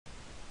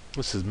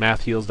This is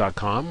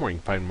mathheals.com, where you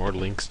can find more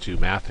links to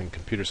math and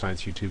computer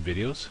science YouTube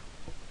videos.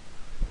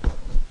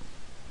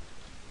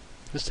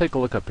 Let's take a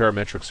look at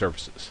parametric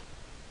surfaces.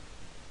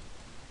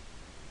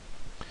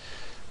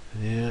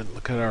 And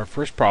look at our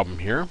first problem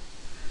here.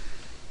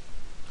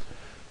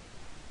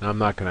 Now I'm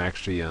not going to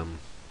actually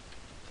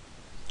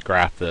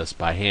graph this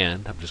by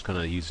hand. I'm just going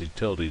to use the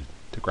utility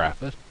to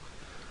graph it.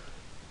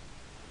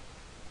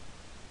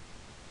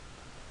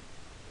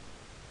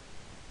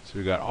 So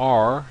we got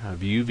R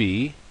of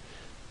UV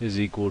is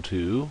equal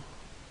to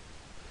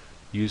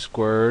U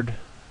squared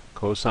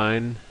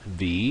cosine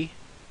V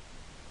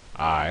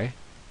I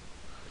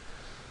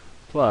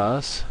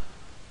plus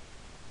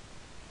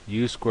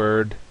U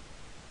squared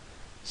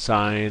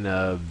sine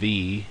of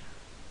V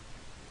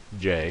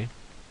J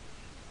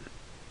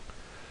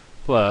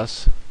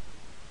plus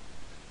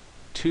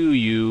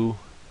 2U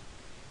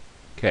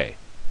K.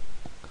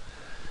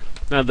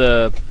 Now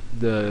the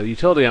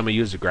utility I'm going to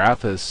use to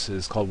graph this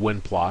is called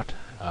wind plot.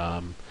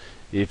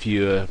 If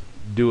you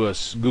do a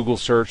Google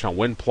search on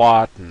wind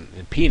plot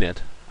and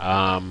peanut,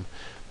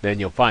 then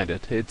you'll find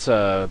it. It's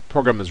a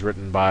program that's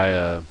written by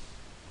a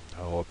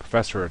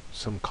professor at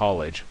some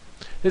college.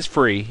 It's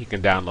free. You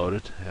can download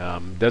it.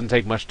 Doesn't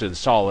take much to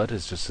install it.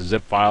 It's just a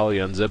zip file.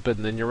 You unzip it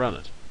and then you run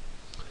it.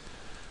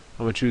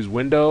 I'm going to choose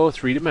Window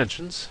 3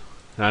 Dimensions.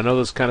 Now, I know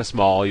this is kind of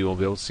small. You won't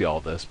be able to see all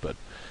this, but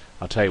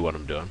I'll tell you what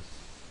I'm doing.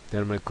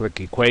 Then I'm going to click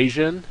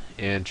Equation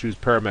and choose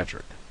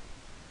Parametric.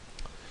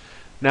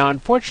 Now,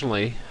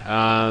 unfortunately,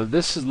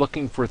 this is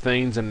looking for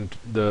things in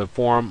the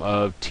form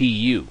of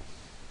TU.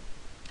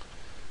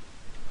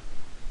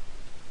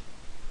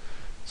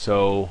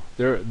 So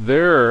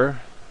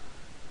their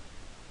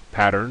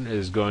pattern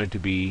is going to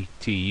be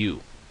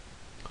TU.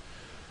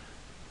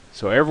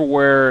 So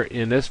everywhere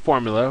in this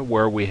formula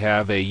where we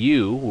have a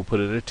U, we'll put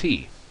in a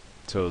T.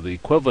 So the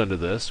equivalent of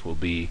this will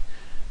be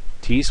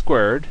T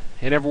squared,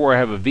 and everywhere I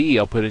have a V,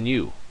 I'll put in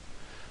U.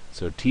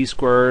 So T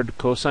squared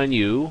cosine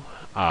U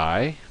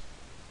I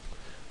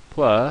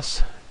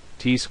plus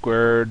T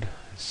squared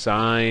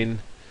sine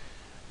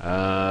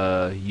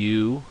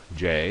U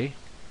J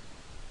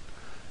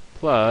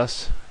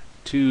plus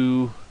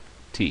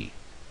 2T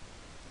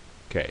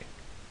K.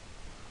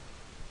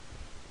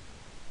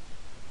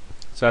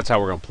 So that's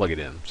how we're going to plug it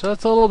in. So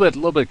that's a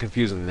little bit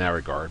confusing in that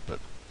regard, but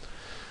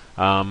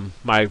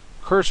my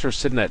cursor is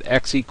sitting at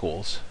x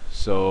equals.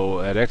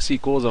 So at x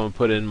equals, I'm going to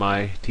put in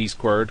my T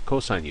squared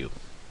cosine U.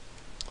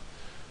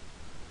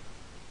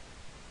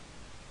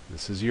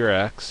 This is your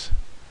x,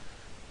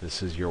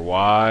 this is your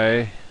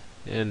y,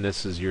 and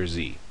this is your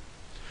z.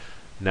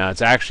 Now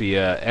it's actually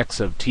x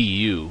of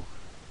TU,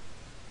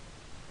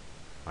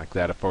 like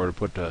that if I were to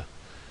put the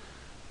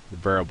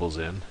variables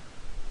in.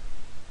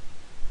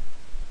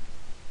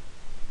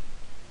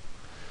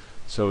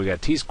 So we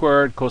got T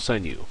squared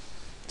cosine U.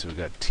 So we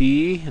got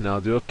T, and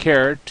I'll do a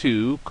caret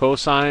 2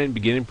 cosine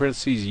beginning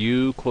parentheses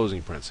U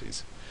closing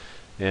parentheses.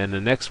 And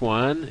the next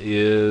one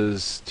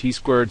is T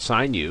squared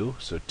sine U.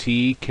 So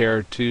T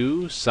caret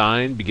 2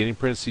 sine beginning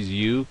parentheses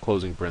U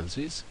closing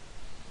parentheses.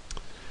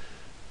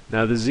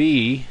 Now the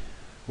Z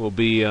will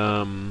be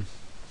 2T.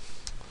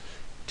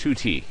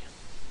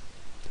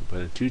 So put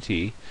in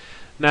 2T.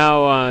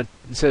 Now it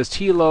says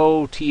T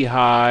low, T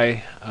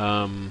high.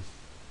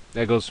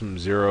 That goes from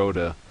 0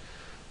 to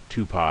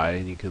 2 pi,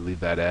 and you can leave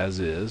that as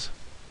is.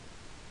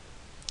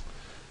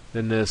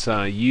 Then this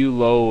U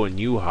low and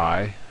U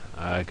high,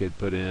 I could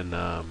put in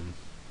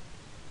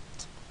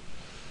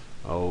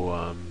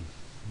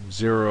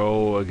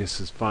 0, I guess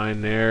is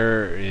fine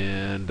there,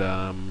 and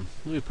let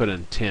me put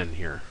in 10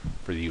 here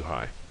for the U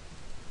high.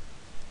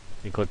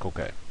 And click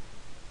OK.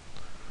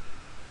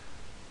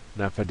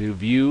 Now if I do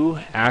View,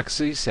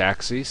 Axis, let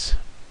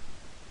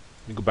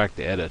me go back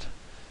to Edit.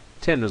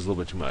 10 is a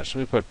little bit too much.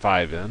 Let me put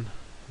 5 in, and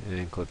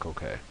then click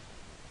OK.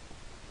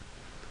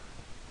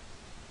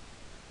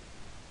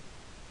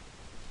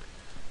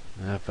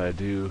 Now if I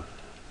do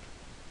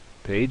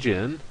Page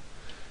In,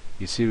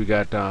 you see we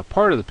got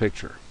part of the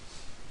picture.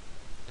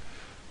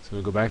 So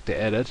we go back to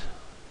Edit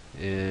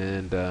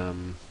and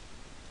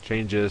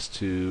change this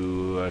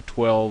to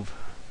 12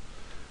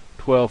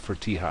 for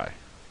T high.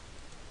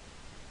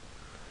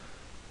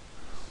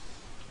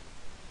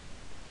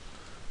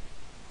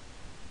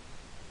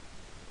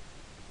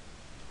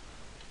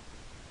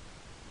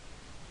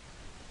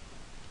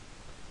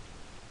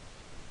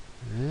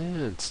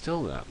 And it's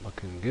still not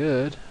looking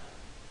good.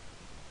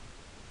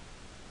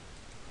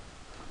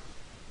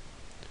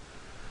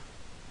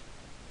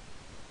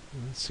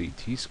 Let's see,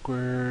 T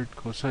squared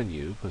cosine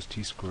U plus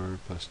T squared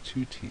plus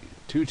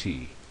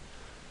 2T.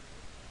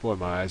 Boy,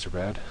 my eyes are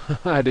bad.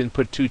 I didn't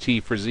put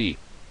 2T for Z.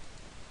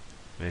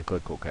 And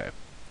click OK.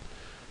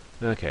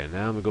 Okay,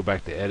 now I'm going to go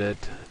back to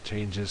Edit,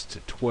 change this to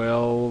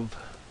 12.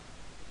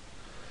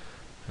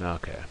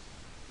 Okay.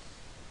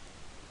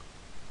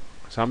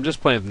 So I'm just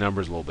playing with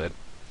numbers a little bit.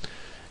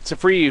 It's a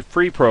free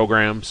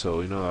program,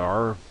 so there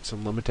are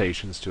some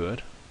limitations to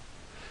it.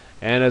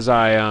 And as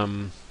I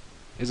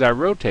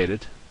rotate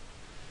it,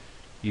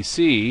 you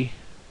see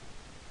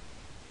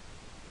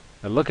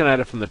And looking at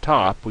it from the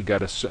top, we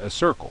got a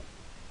circle,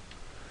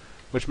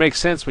 which makes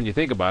sense when you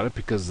think about it,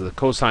 because the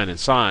cosine and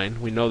sine,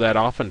 we know that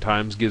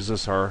oftentimes gives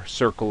us our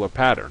circle or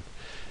pattern.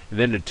 And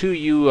then the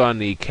 2u on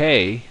the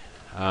k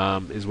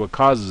is what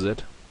causes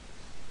it.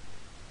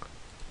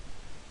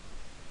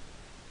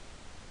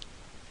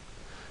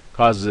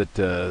 Causes it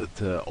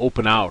to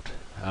open out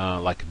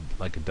like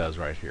it does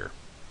right here,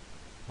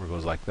 where it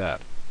goes like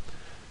that.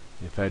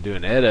 If I do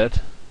an edit,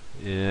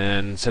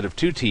 and instead of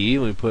 2t,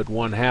 we put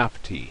 1/2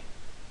 t.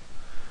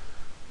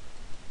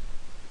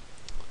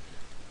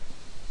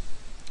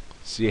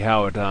 See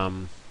how it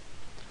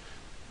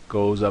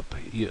goes up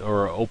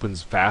or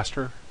opens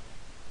faster?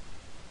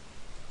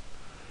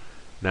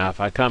 Now if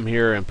I come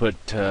here and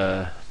put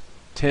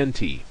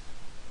 10t,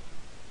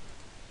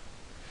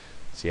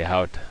 see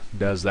how it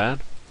does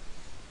that?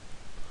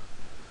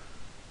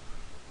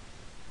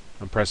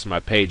 I'm pressing my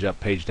page up,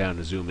 page down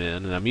to zoom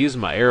in, and I'm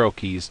using my arrow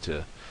keys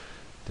to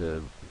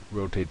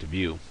rotate the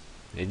view.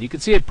 And you can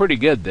see it pretty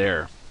good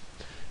there.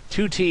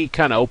 2t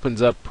kind of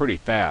opens up pretty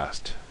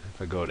fast.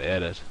 If I go to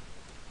edit,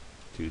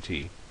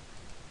 2t.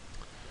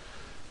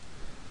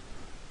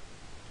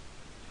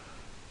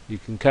 You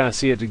can kind of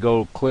see it to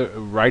go clear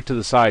right to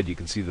the side. You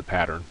can see the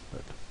pattern.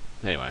 But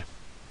anyway,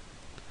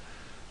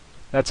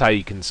 that's how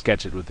you can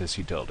sketch it with this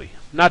utility.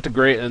 Not the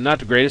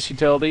greatest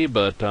utility,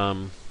 but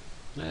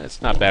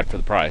it's not bad for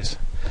the price.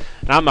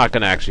 And I'm not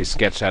going to actually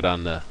sketch that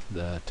on the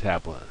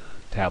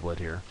tablet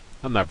here.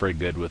 I'm not very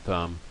good with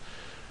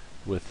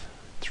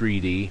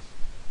 3D.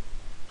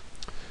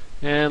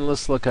 And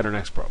let's look at our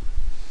next problem.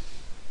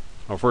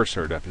 Well, first,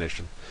 our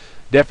definition.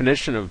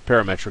 Definition of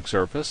parametric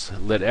surface.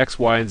 Let x,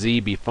 y, and z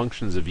be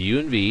functions of u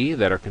and v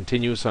that are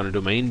continuous on a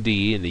domain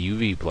D in the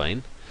uv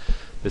plane.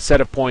 The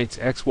set of points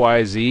x,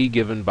 y, z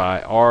given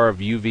by r of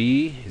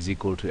uv is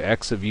equal to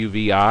x of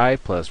uvi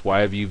plus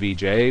y of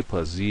uvj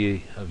plus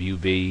z of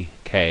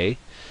uvk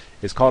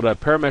is called a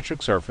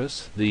parametric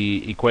surface.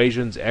 The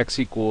equations x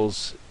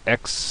equals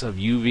x of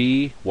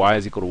uv, y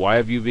is equal to y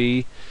of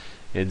uv,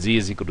 and z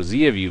is equal to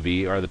z of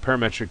uv are the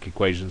parametric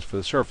equations for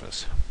the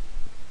surface.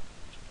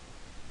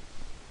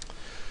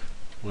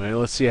 Well,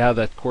 let's see how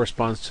that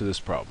corresponds to this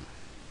problem.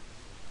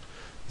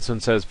 This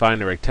one says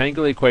find a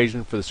rectangular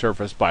equation for the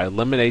surface by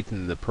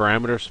eliminating the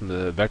parameters from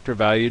the vector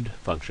valued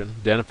function.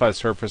 Identify the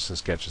surface and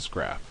sketch its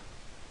graph.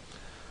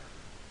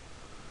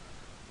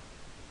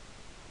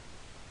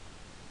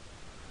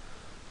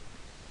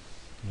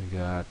 We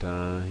got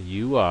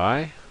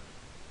ui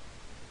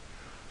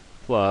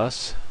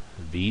plus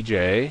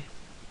vj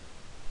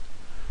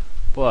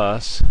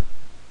plus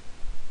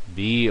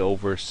v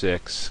over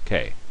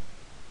 6k.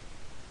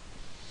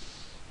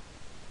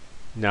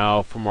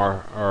 Now, from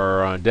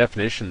our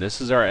definition,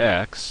 this is our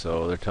x,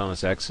 so they're telling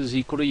us x is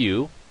equal to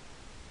u,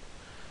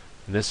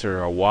 and this is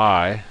our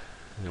y,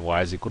 and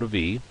y is equal to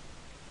v,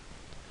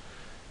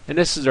 and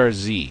this is our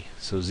z,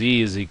 so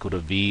z is equal to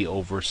v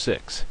over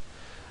 6.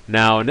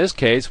 Now, in this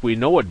case, we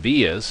know what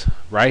v is.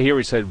 Right here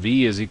we said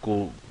v is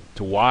equal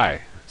to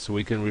y, so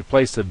we can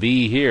replace the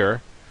v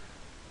here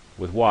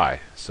with y.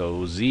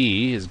 So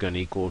z is going to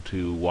equal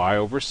to y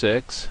over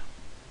 6.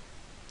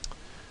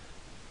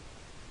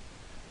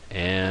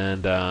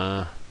 And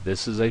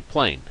this is a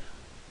plane.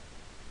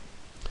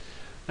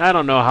 I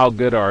don't know how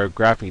good our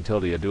graphing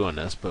utility are doing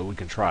this, but we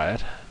can try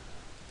it.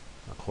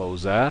 I'll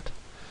close that.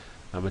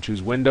 I'm going to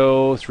choose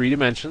Window 3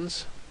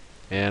 Dimensions,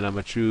 and I'm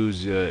going to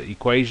choose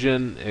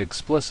Equation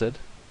Explicit.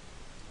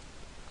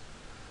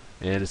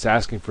 And it's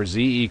asking for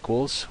z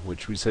equals,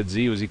 which we said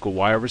z was equal to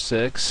y over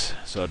 6.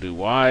 So I'll do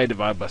y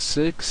divided by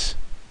 6,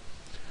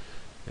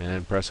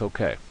 and press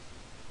OK.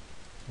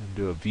 And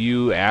do a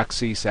view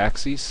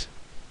axis.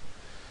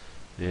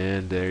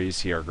 And there you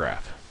see our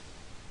graph.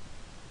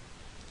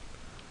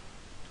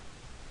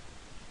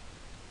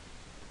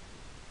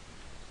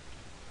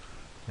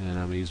 And I'm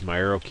going to use my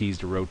arrow keys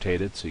to rotate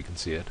it so you can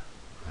see it.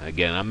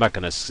 Again, I'm not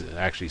going to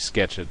actually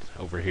sketch it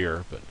over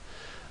here, but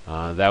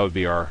that would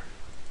be our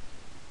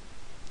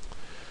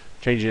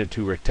changing it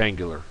to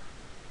rectangular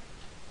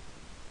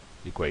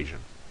equation.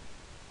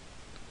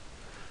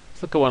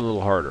 Let's look at one a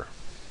little harder.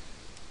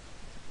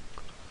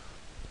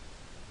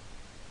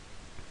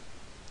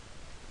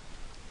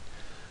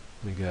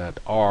 We got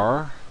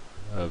r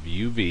of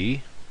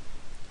uv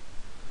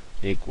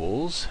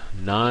equals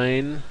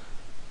 9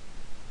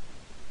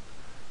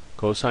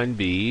 cosine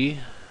b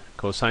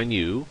cosine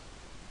u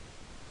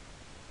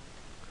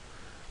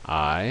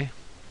I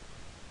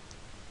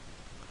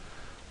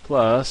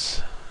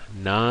plus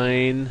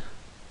 9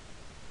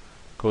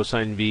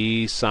 cosine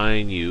v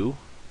sine u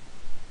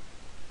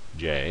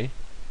j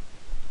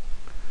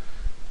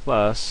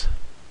plus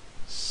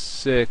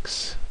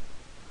 6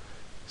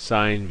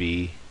 sine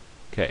v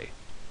k.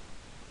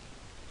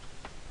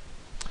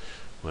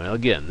 Well,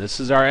 again, this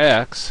is our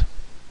x,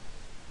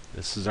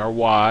 this is our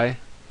y,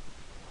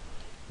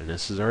 and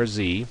this is our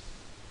z.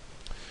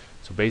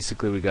 So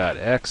basically we got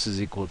x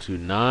is equal to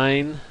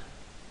 9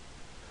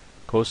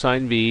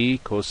 cosine v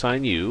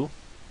cosine u,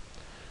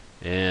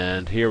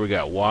 and here we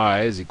got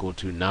y is equal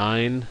to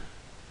 9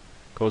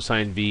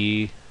 cosine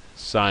v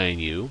sine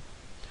u,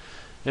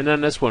 And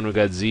then this one we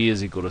got z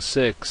is equal to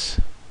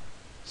 6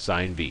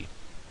 sine v.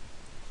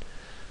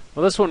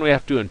 Well, this one we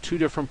have to do in two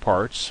different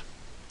parts.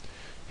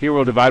 Here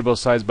we'll divide both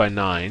sides by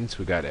 9. So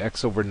we got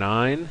x over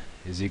 9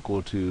 is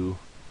equal to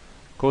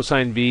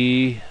cosine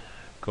v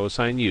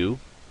cosine u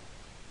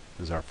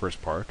is our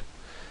first part.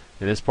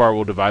 And this part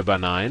we'll divide by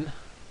 9,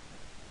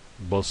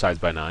 both sides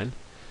by 9.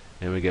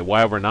 And we get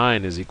y over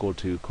 9 is equal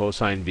to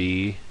cosine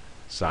v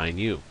sine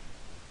u.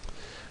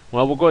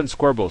 Well, we'll go ahead and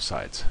square both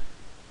sides.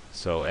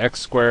 So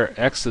x to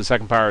the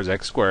second power is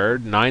x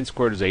squared. 9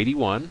 squared is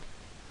 81.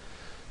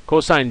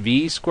 Cosine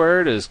v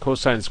squared is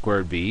cosine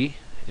squared v.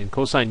 And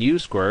cosine u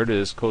squared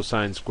is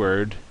cosine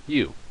squared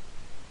u.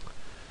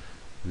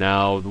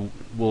 Now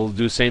we'll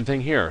do the same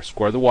thing here.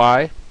 Square the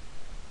y.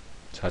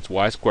 So that's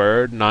y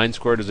squared. 9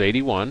 squared is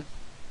 81.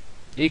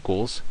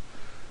 Equals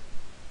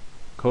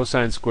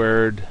cosine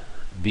squared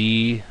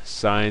v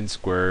sine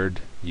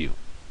squared u.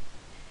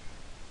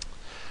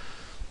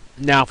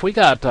 Now if we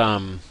got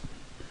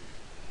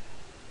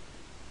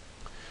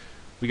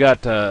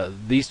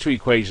these two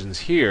equations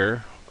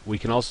here, we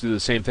can also do the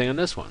same thing on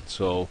this one.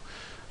 So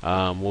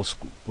we'll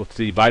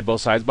divide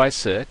both sides by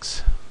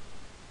 6,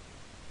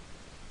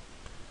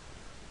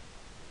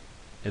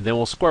 and then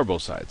we'll square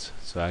both sides.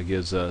 So that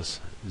gives us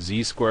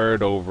z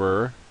squared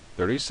over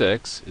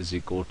 36 is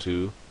equal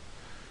to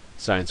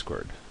sine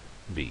squared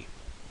v.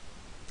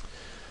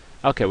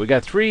 Okay, we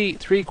got three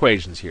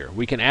equations here.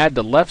 We can add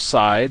the left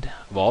side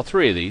of all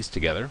three of these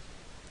together.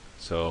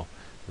 So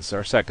this is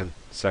our second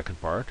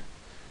part.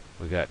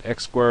 We got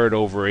x squared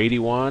over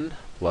 81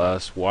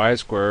 plus y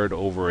squared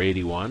over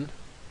 81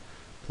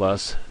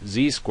 plus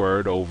z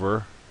squared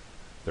over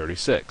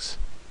 36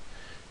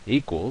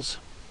 equals,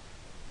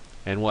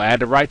 and we'll add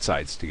the right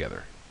sides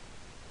together.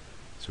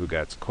 So we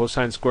got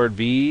cosine squared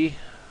v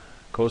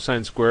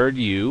cosine squared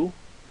u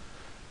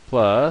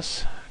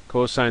plus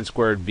cosine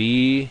squared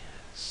v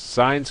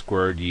sine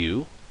squared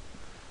u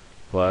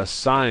plus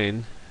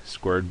sine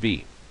squared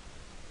v.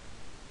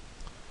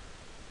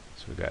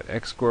 So we got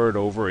x squared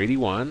over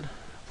 81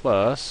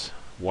 plus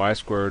y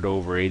squared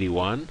over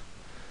 81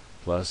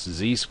 plus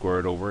z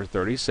squared over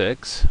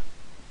 36.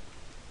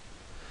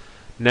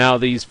 Now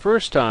these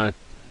first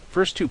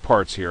two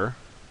parts here,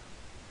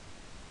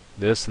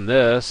 this and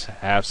this,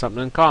 have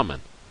something in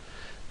common.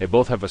 They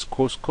both have a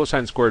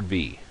cosine squared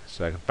v.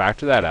 So I can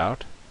factor that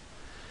out.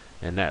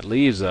 And that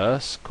leaves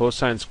us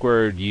cosine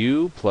squared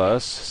u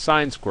plus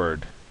sine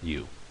squared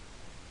u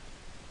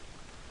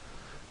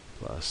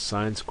plus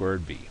sine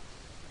squared v.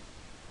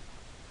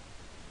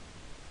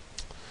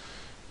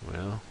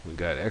 Well, we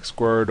got x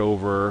squared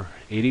over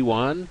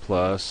 81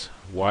 plus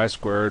y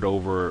squared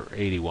over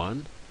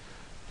 81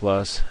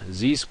 plus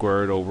z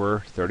squared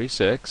over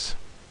 36.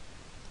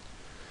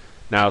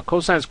 Now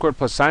cosine squared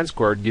plus sine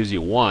squared gives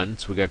you 1,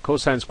 so we got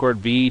cosine squared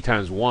v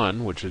times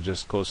 1, which is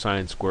just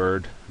cosine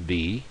squared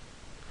v.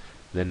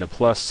 Then the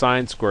plus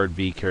sine squared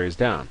v carries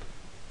down.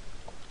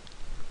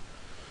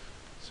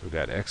 So we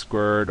got x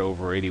squared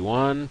over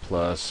 81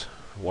 plus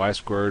y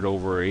squared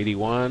over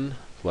 81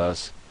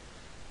 plus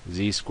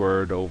z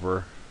squared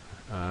over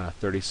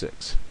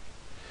 36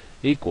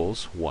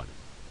 equals 1.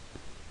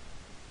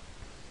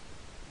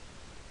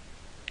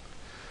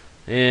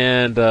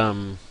 And I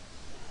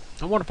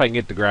wonder if I can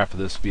get the graph of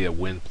this via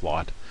wind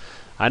plot.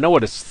 I know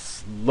what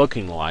it's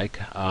looking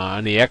like.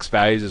 And the x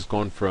values is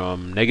going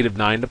from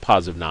 -9 to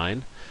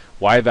 +9.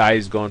 Y value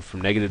is going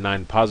from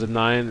 -9 to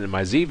 +9, and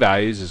my z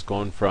values is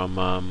going from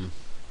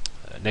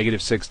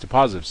 -6 to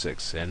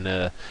 +6.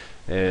 And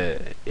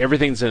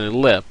everything's an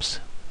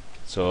ellipse,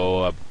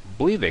 so I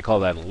believe they call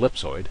that an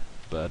ellipsoid,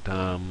 but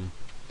I'm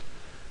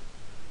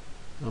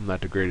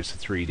not the greatest at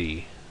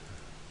 3D.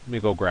 Let me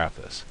go graph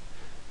this.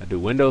 I do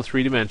window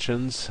 3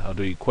 dimensions. I'll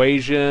do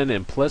equation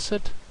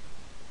implicit,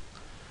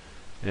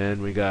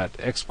 and we got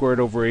x squared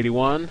over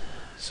 81.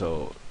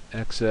 So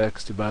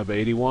xx divided by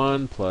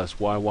 81 plus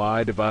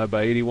yy divided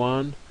by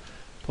 81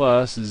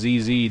 plus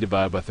zz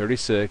divided by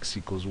 36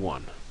 equals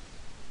 1.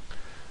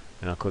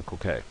 And I'll click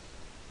OK.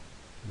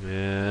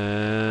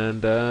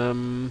 And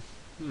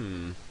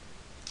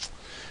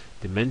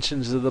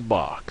dimensions of the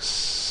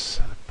box.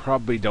 I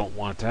probably don't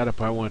want that. If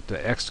I want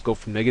the x to go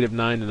from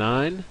 -9 to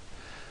 9,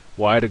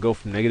 y to go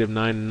from -9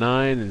 to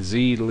 9, and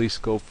z to at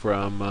least go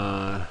from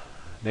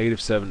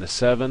 -7 to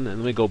 7.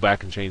 And let me go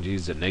back and change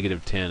these to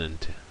 -10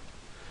 and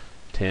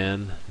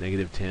 10,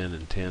 -10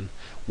 and 10.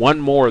 One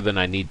more than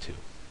I need to.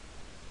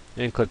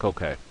 And click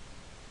OK.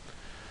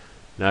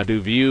 Now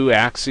do view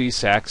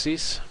axes,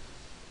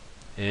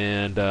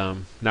 and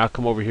now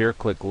come over here,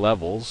 click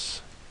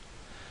levels,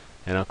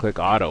 and I'll click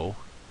auto,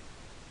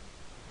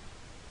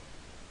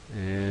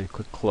 and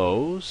click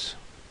close.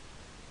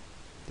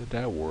 Did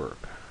that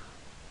work?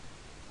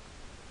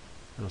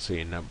 I don't see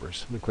any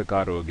numbers. Let me click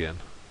auto again.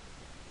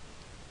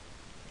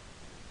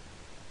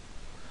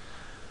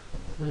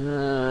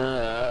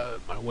 Am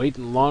I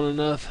waiting long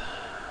enough?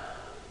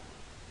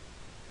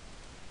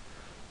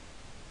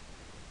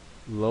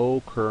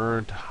 Low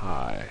current,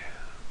 high.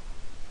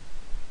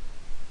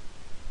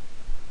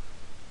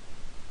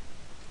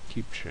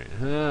 Keep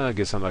changing. I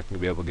guess I'm not going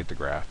to be able to get the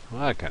graph.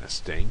 Well, that kind of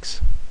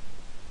stinks.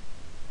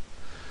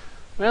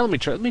 Well,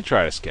 let me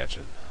try to sketch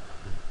it.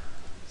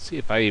 See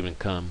if I even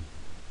come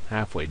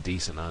halfway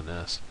decent on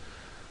this.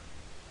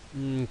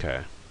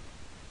 Okay.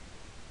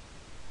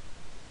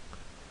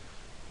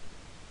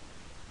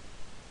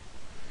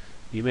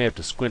 You may have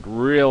to squint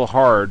real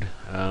hard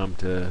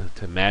to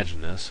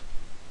imagine this.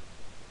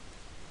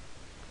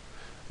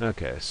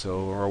 Okay,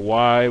 so our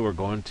y, we're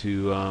going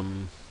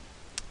to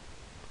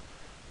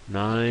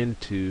 9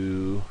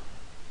 to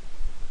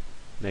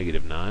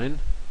 -9,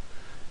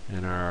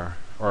 and our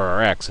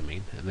x, I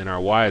mean, and then our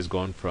y is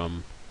going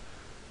from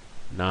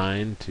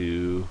 9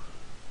 to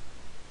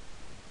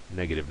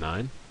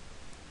 -9.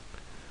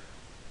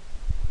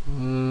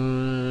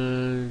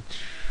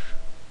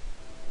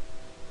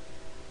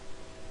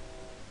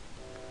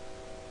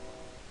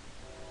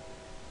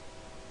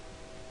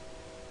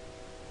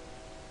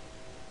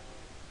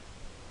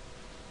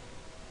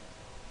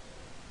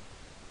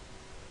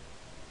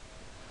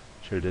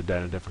 Should have did that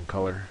in a different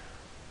color.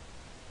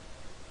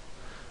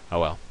 Oh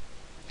well.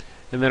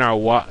 And then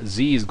our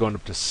z is going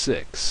up to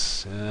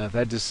 6. If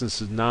that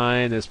distance is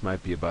 9, this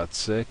might be about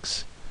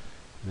 6.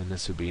 And then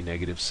this would be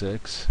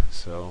 -6.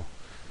 So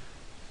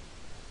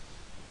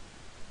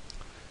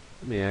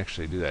let me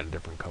actually do that in a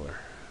different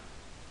color.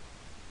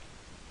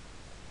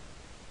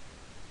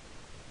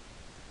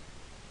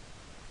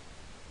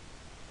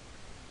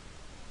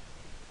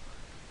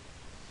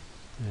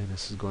 And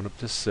this is going up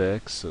to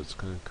 6, so it's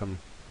going to come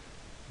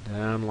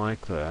down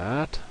like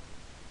that.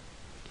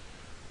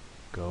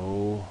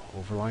 Go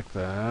over like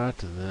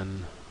that, and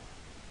then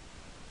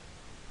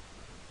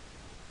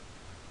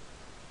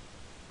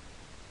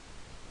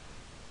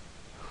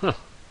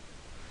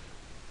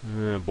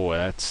boy,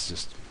 that's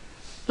just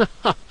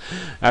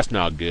that's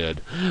not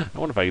good. I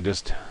wonder if I could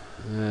just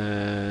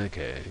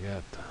okay,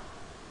 got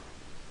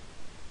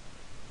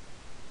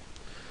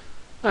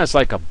that's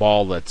like a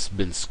ball that's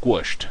been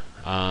squished.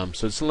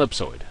 So it's an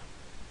ellipsoid.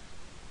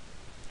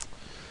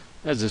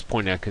 At this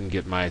point, I couldn't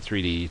get my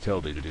 3D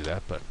utility to do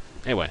that, but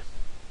anyway.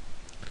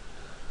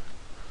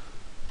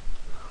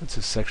 What's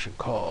this section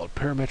called?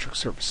 Parametric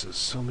surfaces.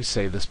 So let me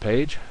save this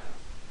page.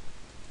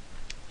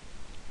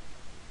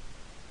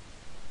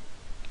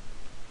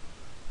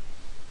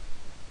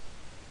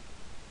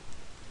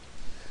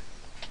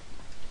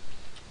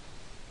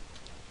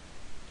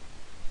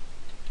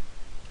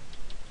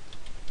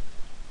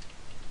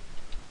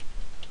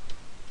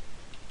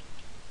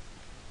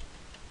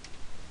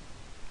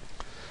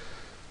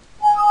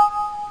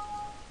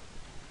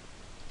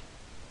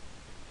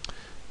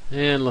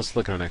 And let's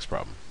look at our next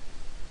problem.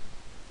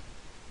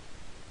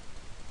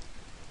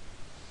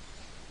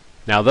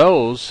 Now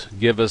those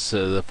give us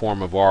the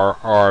form of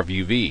R of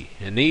UV.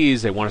 And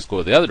these, they want us to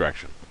go the other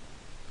direction.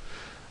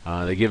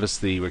 They give us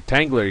the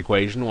rectangular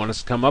equation, want us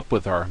to come up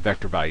with our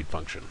vector valued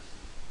function.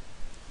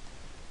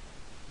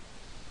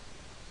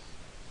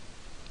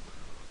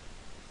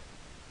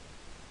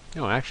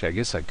 No, actually, I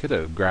guess I could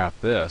have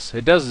graphed this.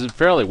 It does it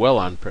fairly well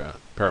on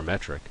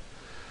parametric.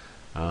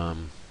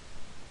 Oh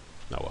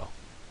well.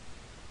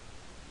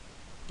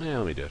 Yeah,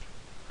 let me do it.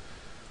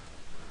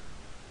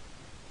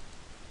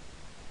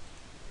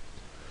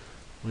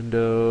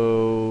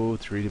 Window,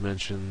 3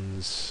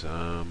 dimensions,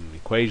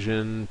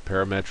 equation,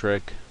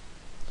 parametric,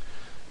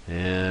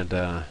 and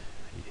I'm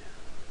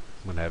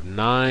going to have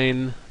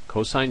 9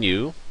 cosine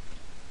u,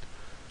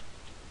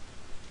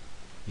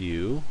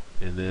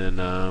 and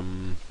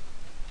then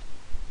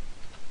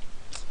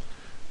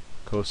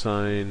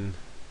cosine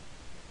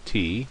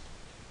t,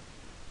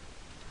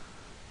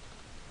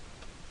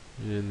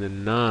 and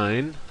then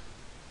 9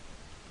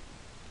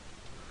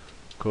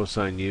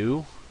 cosine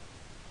u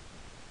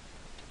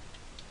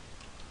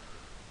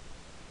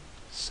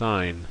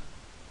sine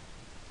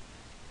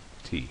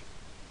t,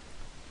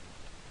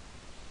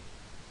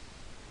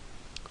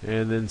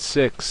 and then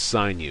 6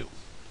 sine u,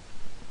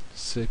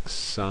 6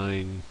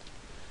 sine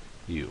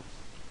u,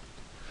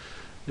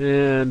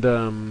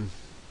 and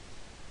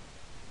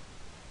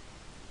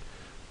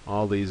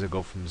all these will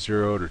go from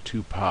 0 to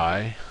 2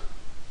 pi,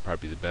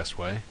 probably the best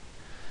way,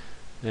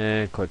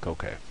 and click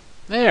OK.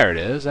 There it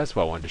is. That's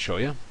what I wanted to show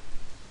you.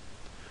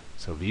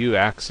 So view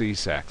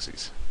axes,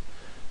 axes.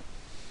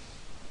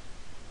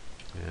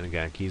 And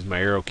again, I use my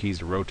arrow keys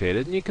to rotate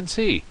it, and you can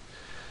see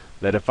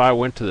that if I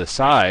went to the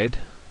side,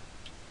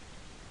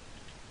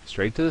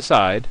 straight to the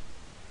side,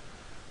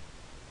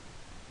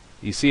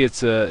 you see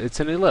it's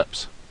an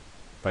ellipse.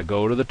 If I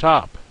go to the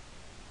top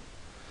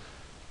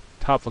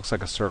looks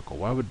like a circle.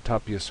 Why would the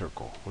top be a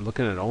circle? We're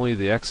looking at only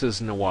the x's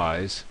and the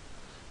y's.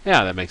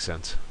 Yeah, that makes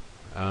sense.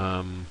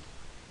 Well,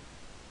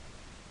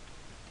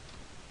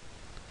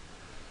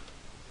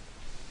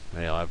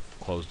 I've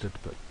closed it,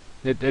 but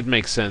it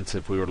makes sense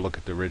if we were to look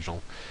at the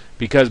original.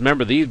 Because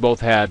remember, these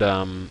both had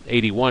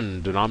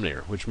 81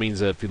 denominator, which means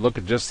that if you look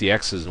at just the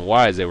x's and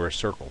y's, they were a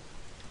circle.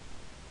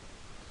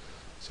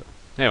 So,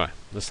 anyway,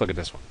 let's look at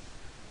this one.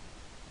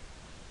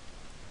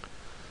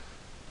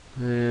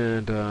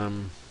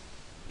 And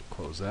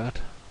close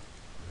that.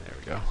 There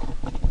we go.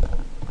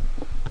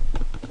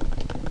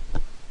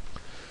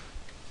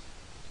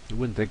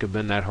 wouldn't think it'd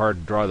been that hard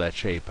to draw that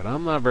shape, but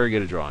I'm not very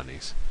good at drawing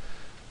these.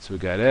 So we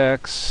got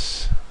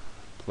x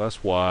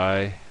plus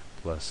y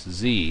plus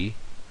z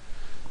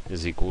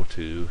is equal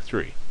to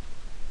 3.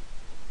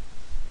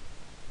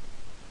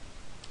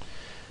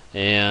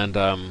 And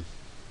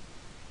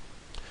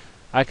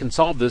I can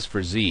solve this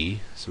for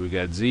z. So we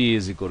got z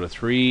is equal to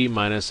 3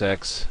 minus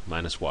x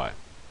minus y.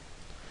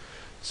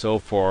 So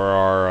for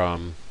our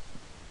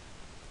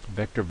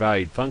vector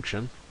valued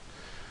function,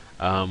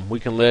 we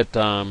can let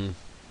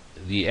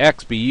the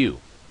x be u,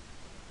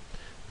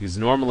 because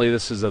normally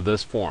this is of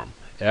this form: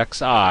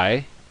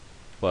 xi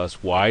plus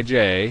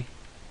yj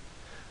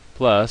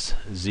plus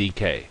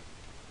zk.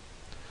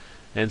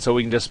 And so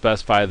we can just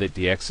specify that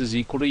the x is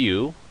equal to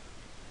u.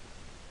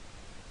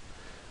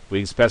 We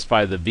can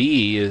specify the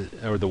v is,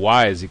 or the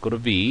y is equal to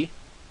v.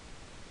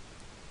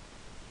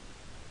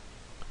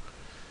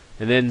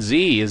 And then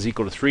z is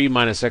equal to 3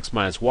 minus x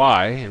minus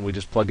y, and we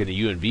just plug in a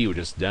u and v we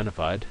just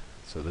identified.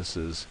 So this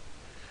is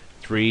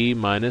 3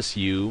 minus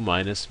u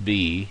minus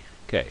v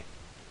k.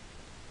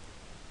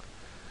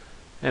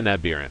 And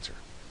that'd be our answer.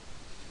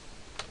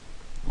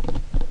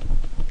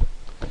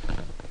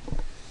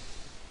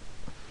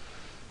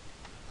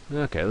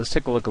 Okay, let's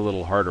take a look at a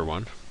little harder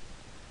one.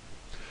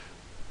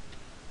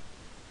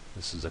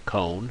 This is a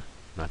cone.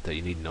 Not that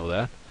you need to know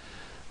that.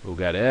 We've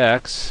got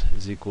x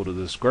is equal to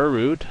the square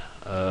root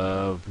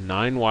of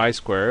 9y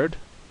squared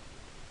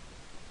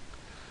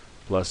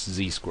plus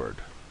z squared.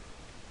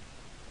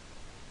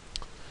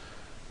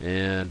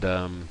 And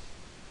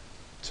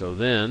so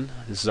then,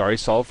 this is already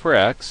solved for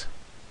x.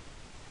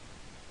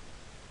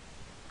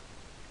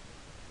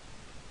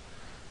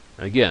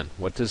 Again,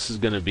 what this is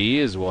going to be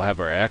is we'll have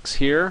our x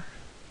here,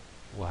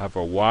 we'll have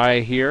our y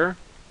here,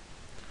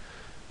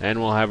 and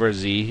we'll have our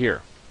z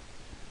here.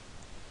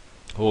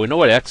 Well, we know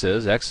what x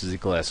is. X is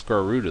equal to the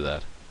square root of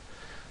that.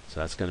 So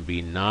that's going to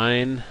be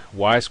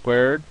 9y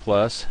squared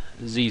plus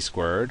z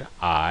squared,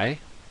 I.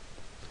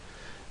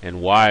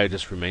 And y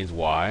just remains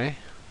y,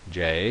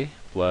 j,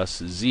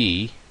 plus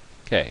z,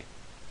 k.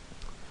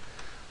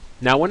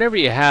 Now, whenever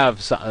you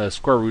have a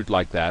square root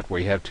like that,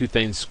 where you have two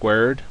things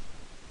squared,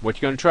 what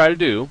you're going to try to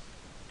do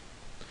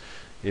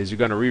is you're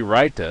going to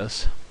rewrite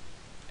this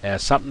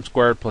as something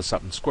squared plus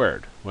something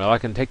squared. Well, I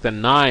can take the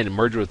 9 and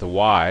merge it with the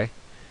y,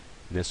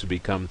 and this would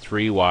become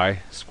 3y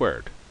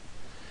squared.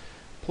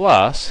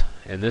 Plus,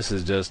 and this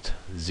is just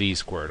z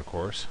squared, of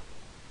course,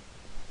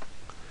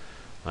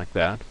 like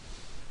that.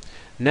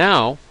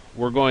 Now,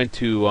 we're going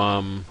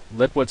to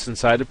let what's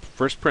inside the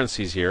first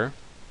parentheses here,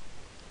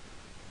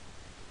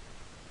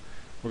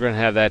 we're going to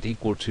have that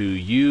equal to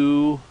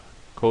u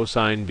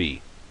cosine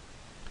v.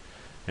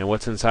 And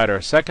what's inside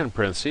our second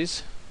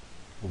parentheses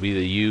will be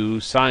the u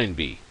sine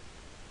v.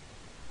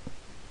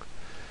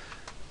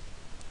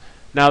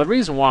 Now the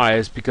reason why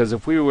is because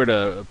if we were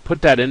to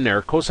put that in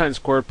there, cosine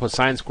squared plus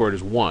sine squared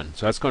is 1.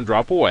 So that's going to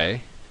drop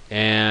away.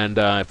 And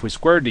if we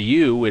squared the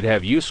u, we'd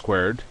have u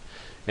squared.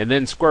 And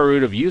then square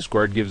root of u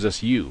squared gives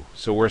us u.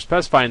 So we're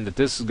specifying that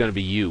this is going to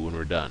be u when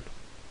we're done.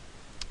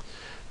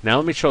 Now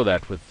let me show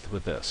that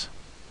with this.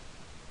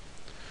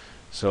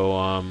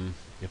 So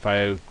if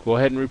I go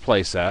ahead and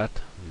replace that,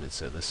 let me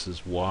say this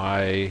is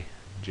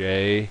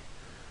yj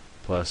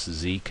plus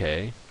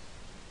zk.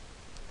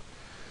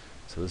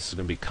 So this is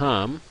going to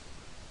become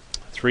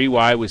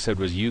 3y we said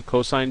was u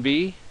cosine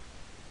v,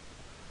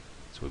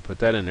 so we put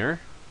that in there,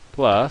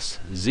 plus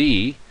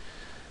z,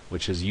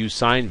 which is u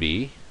sine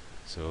v,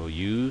 so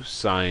u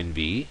sine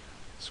v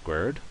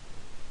squared.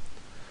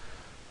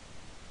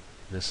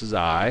 This is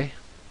I,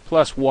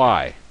 plus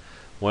y.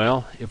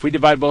 Well, if we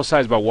divide both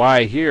sides by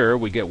y here,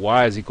 we get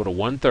y is equal to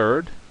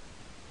 1/3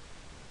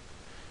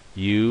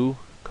 u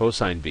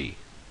cosine v,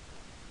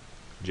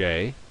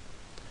 j,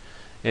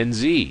 and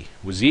z.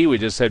 With z we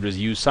just said was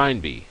u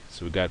sine v.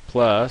 So we got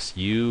plus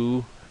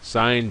u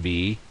sine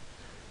v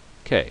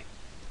k.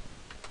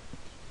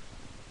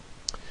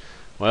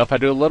 Well, if I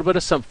do a little bit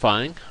of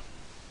simplifying,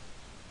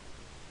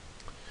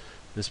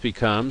 this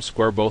becomes,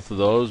 square both of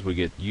those, we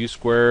get u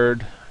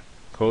squared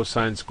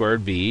cosine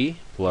squared v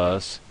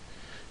plus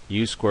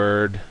u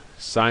squared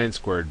sine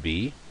squared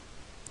v,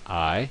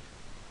 I,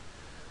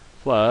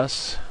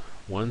 plus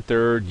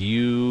 1/3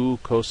 u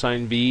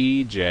cosine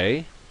v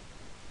j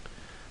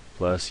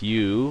plus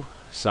u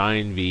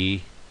sine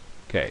v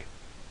k.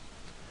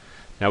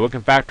 Now we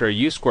can factor a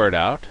u squared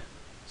out.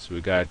 So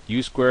we got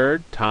u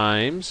squared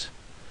times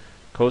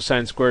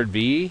cosine squared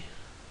v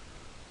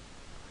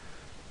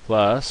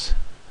plus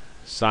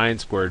sine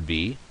squared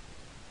v,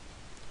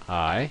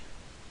 I,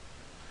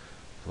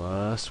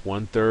 plus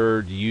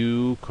 1/3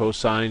 u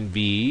cosine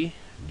v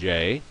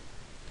j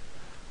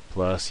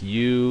plus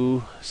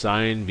u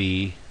sine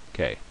v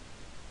k.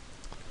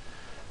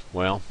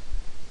 Well,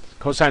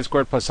 cosine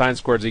squared plus sine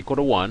squared is equal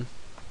to 1.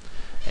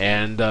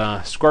 And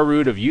square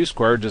root of u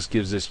squared just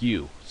gives us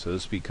u. So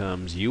this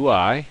becomes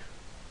ui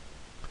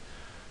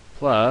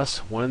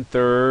plus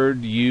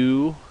 1/3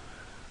 u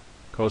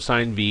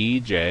cosine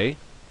v j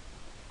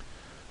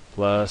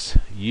plus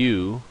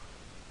u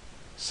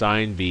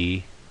sine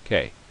v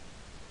k.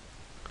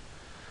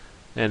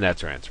 And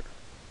that's our answer.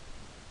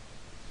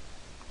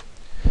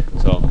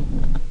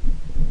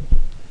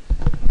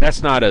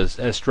 that's not as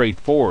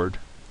straightforward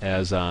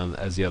as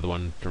the other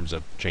one in terms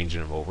of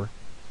changing them over.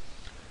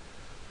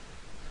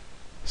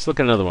 Let's look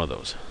at another one of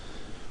those.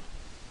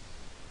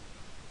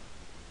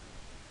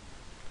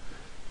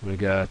 We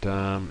got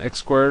x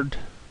squared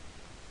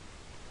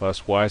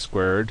plus y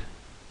squared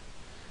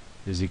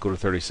is equal to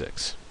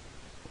 36.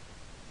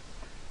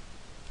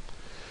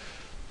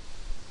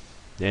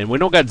 And we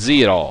don't got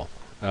z at all.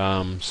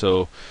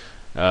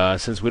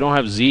 Since we don't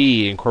have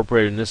z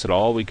incorporated in this at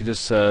all, we could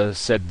just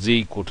set z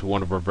equal to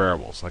one of our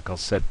variables. Like I'll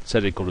set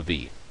it equal to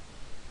v.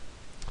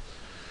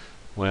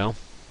 Well,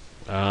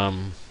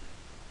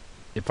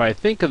 if I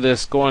think of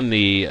this going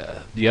the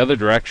other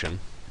direction,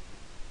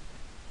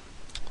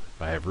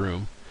 if I have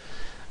room,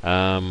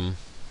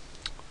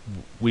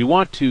 we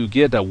want to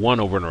get a 1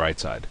 over on the right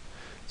side.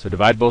 So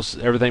divide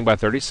everything by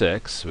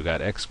 36. We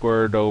got x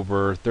squared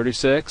over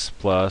 36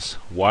 plus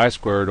y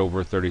squared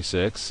over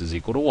 36 is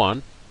equal to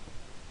 1.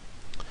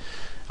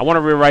 I want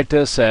to rewrite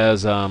this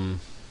as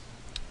something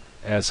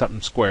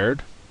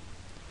squared.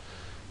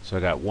 So I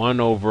got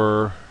 1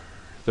 over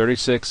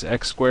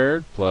 36x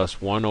squared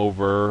plus 1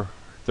 over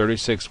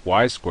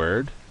 36y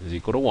squared is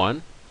equal to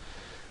 1,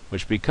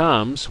 which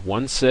becomes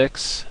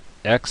 1/6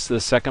 x to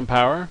the second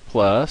power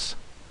plus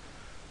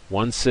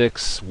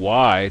 1/6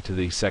 y to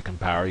the second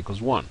power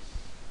equals 1.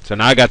 So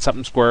now I got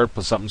something squared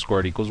plus something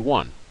squared equals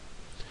 1.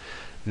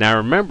 Now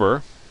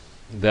remember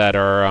that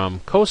our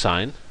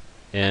cosine,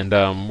 and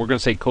we're going to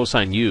say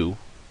cosine u,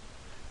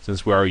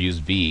 since we already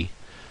used v,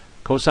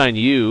 cosine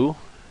u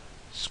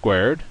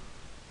squared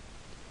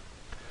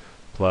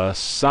plus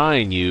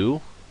sine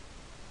u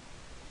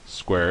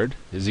squared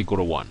is equal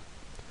to 1.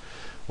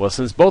 Well,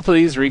 since both of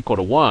these are equal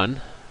to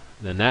 1,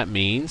 then that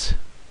means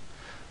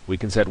we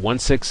can set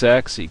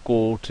 1/6x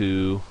equal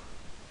to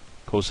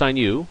cosine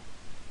u,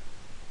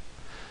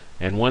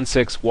 and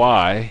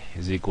 1/6y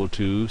is equal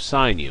to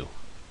sine u.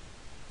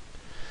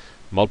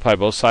 Multiply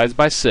both sides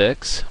by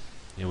 6,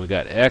 and we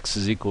got x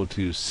is equal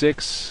to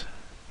 6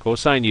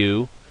 cosine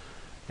u,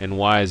 and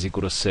y is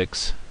equal to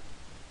 6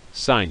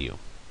 sine u.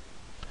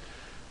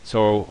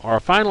 So our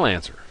final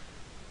answer,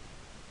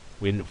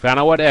 we found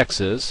out what x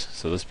is,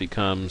 so this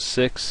becomes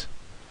 6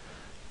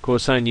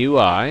 cosine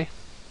ui.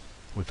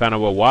 We found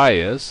out what y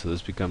is, so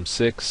this becomes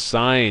 6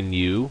 sine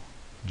u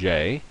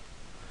j.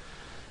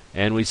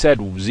 And we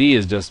said z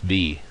is just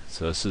v,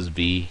 so this is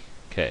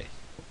vk.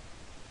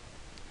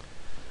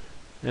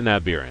 And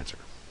that'd be our answer.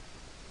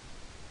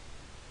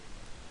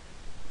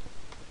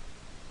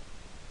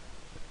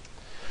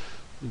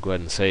 Go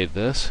ahead and save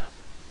this.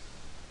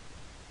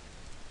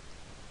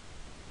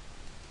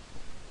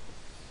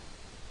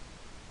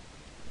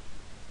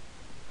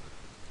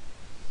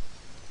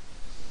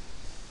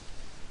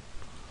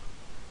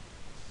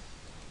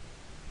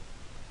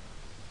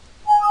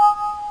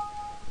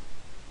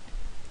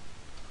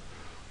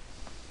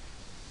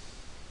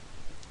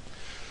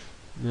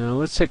 Now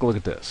let's take a look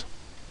at this.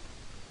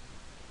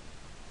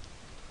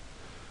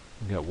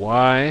 We got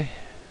y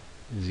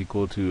is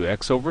equal to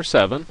x over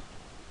 7.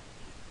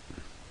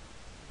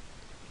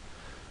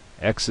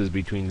 X is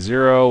between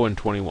 0 and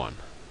 21.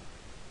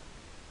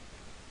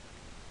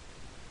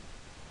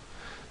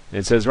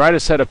 It says write a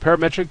set of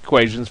parametric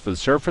equations for the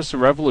surface of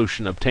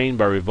revolution obtained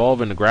by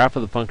revolving the graph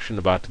of the function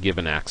about the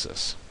given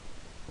axis.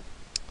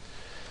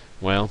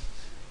 Well,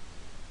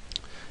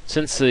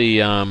 since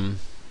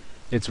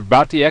it's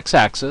about the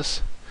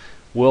x-axis,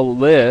 we'll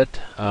let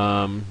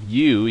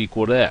u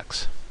equal to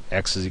x.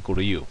 X is equal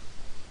to u.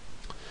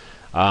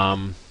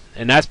 And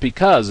that's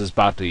because it's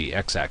about the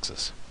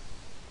x-axis.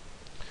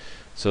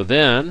 So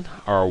then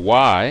our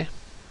y,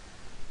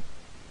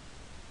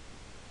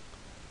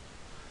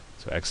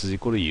 so x is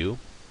equal to u.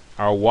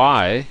 Our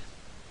y,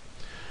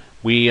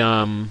 we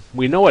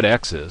know what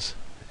x is.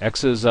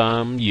 X is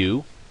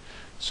u.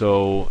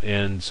 So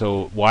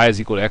y is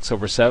equal to x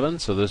over 7.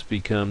 So this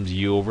becomes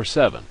u over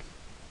 7.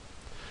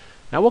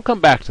 Now we'll come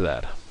back to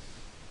that.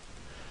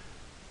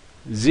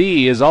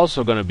 Z is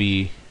also going to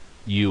be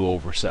u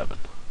over 7.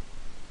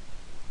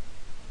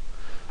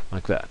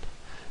 Like that.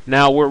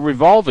 Now we're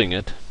revolving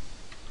the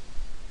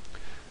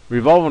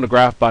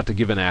graph about the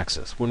given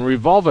axis. When we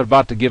revolve it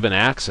about the given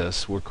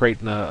axis, we're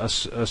creating a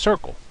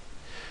circle.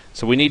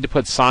 So we need to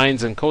put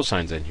sines and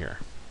cosines in here.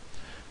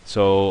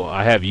 So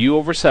I have u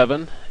over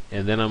 7,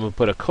 and then I'm going to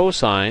put a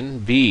cosine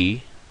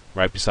v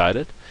right beside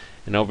it.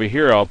 And over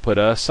here I'll put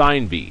a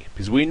sine v,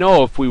 because we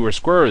know if we were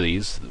square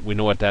these, we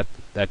know what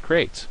that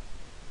creates.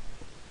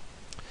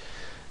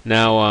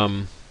 Now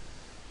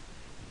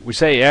we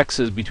say x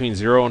is between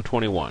 0 and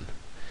 21,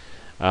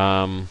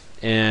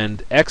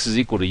 and x is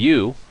equal to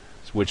u,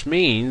 which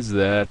means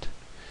that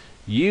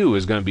u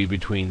is going to be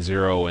between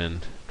 0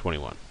 and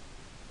 21.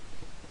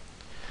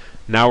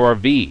 Now our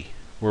v,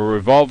 we're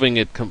revolving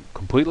it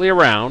completely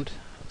around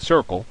a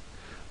circle,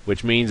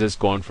 which means it's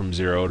going from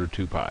 0 to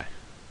 2 pi.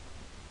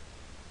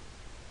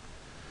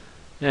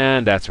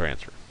 And that's our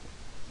answer.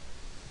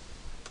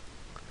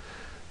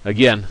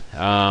 Again,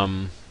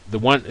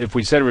 if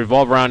we said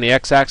revolve around the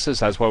x-axis,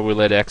 that's why we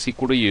let x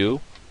equal to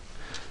u.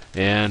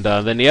 And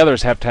then the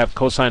others have to have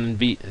cosine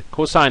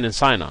and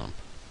sine on them.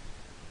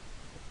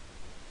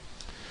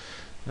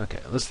 Okay,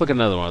 let's look at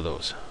another one of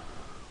those.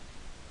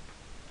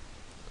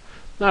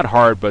 Not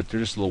hard, but they're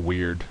just a little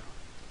weird.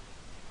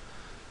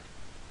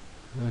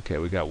 Okay,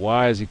 we got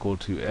y is equal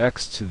to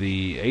x to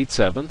the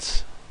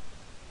 8/7.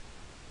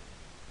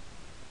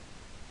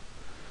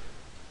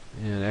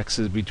 And x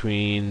is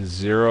between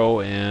 0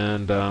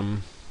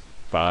 and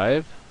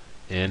 5.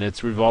 And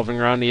it's revolving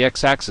around the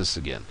x-axis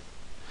again.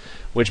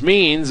 Which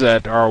means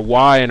that our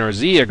y and our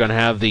z are going to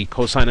have the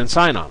cosine and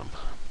sine on them.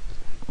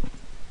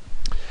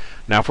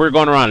 Now if we're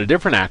going around a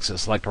different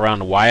axis, like around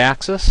the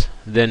y-axis,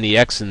 then the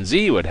x and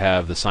z would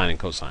have the sine and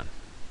cosine.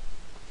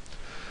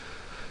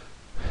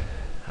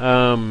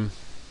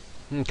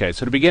 Okay,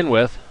 so to begin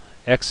with,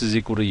 x is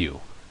equal to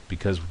u,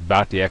 because we're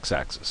about the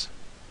x-axis.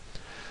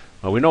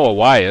 Well, we know what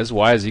y is.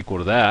 Y is equal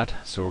to that,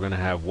 so we're going to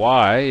have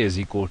y is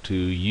equal to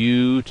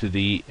u to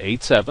the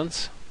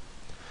 8/7.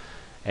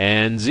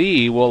 And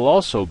z will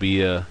also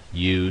be a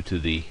u to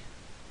the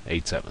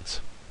 8/7.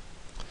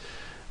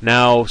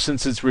 Now,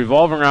 since it's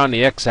revolving around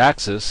the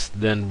x-axis,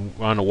 then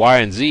on the y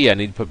and z, I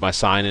need to put my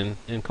sine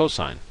and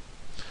cosine.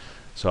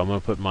 So I'm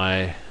going to put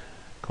my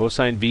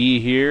cosine v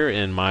here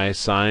and my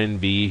sine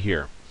v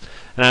here.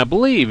 And I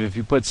believe if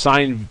you put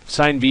sine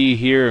v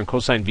here and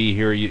cosine v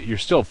here, you're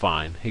still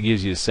fine. It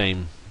gives you the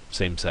same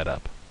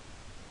setup.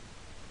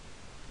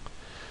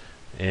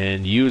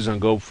 And u is going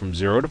to go from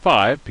 0 to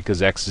 5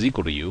 because x is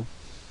equal to u.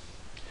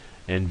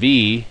 And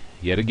v,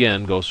 yet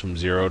again, goes from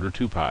 0 to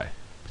 2 pi.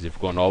 Because if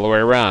we're going all the way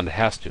around, it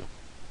has to.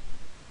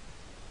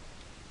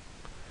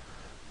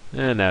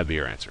 And that would be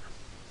your answer.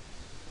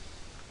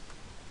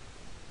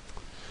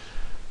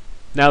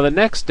 Now the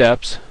next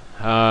steps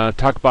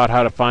talk about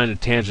how to find a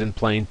tangent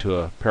plane to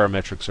a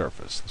parametric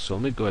surface. So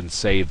let me go ahead and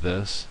save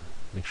this.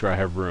 Make sure I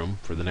have room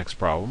for the next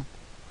problem.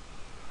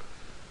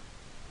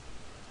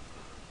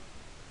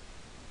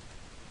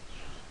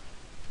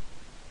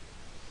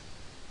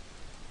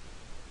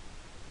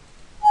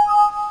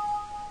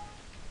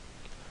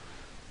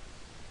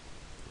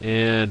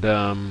 And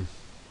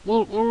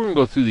we're going to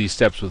go through these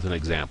steps with an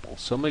example.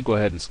 So let me go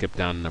ahead and skip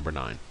down to number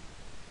 9.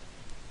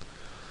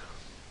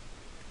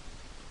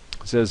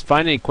 It says,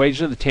 find an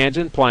equation of the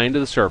tangent plane to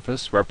the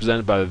surface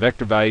represented by the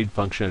vector-valued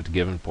function at a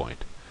given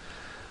point.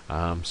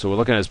 So we're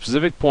looking at a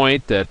specific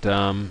point that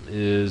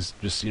is,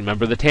 just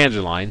remember the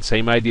tangent line,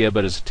 same idea,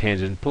 but it's a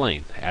tangent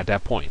plane at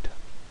that point.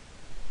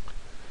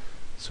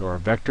 So our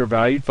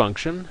vector-valued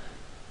function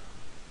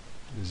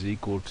is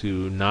equal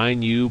to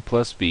 9u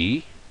plus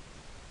b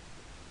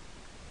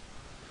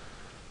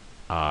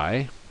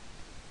I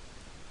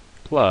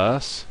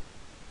plus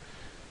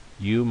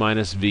u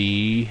minus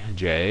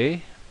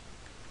vj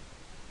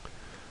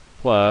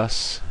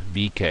plus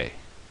vk.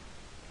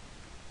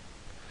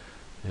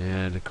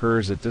 And it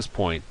occurs at this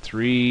point,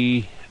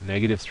 3,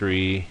 negative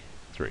 3,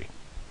 3.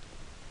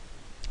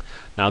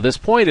 Now this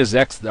point is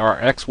our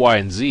x, y,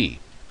 and z.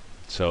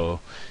 So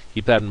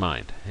keep that in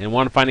mind. And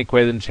want to find the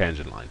equation of the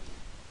tangent line.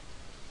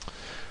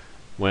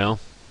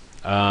 Well,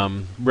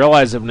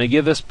 realize that when they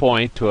give this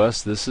point to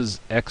us, this is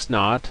x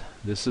naught,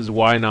 this is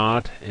y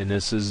naught, and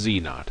this is z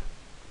naught.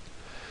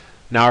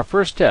 Now our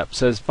first step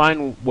says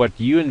find what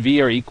u and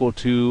v are equal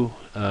to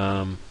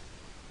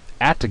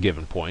at the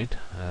given point.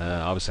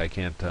 Obviously I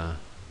can't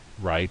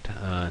write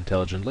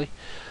intelligently.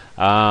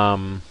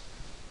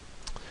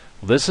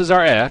 This is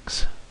our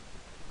x,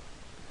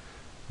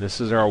 this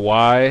is our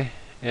y,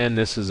 and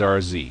this is our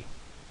z.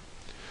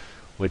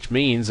 Which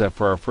means that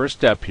for our first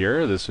step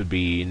here, this would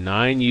be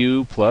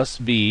 9u plus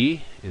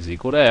v is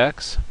equal to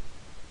x.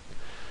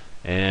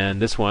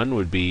 And this one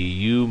would be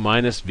u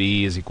minus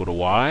v is equal to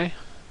y.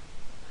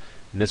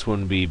 And this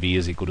one would be v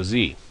is equal to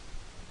z.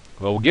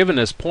 Well, we're given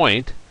this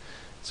point,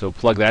 so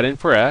plug that in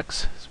for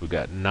x. So we've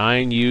got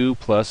 9u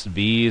plus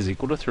v is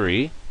equal to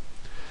 3.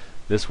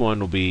 This one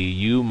will be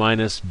u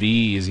minus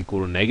v is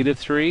equal to negative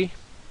 3.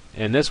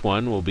 And this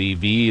one will be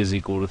v is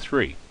equal to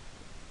 3.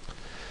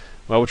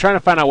 Well, we're trying to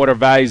find out what our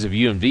values of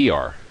u and v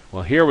are.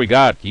 Well, here we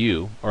got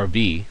u, or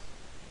v.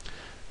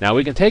 Now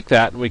we can take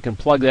that and we can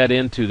plug that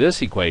into this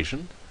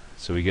equation.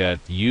 So we got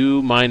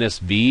u minus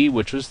v,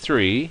 which was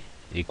 3,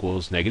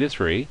 equals negative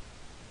 3.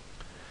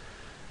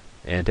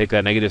 And take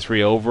that negative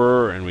 3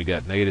 over, and we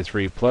got negative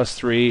 3 plus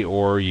 3,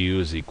 or u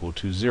is equal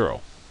to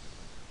 0.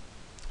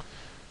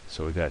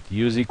 So we got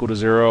u is equal to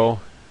 0,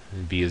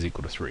 and v is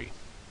equal to 3.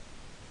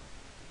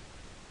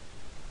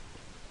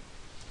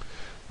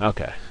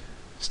 Okay.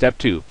 Step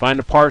 2, find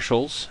the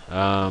partials,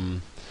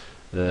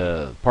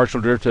 the partial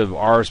derivative of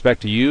r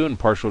respect to u and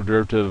partial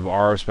derivative of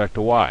r respect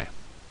to y,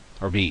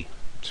 or v.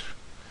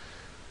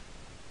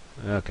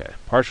 Okay,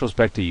 partial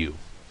respect to u.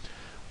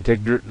 We take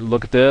a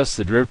look at this.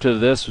 The derivative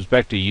of this with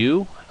respect to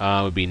u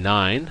would be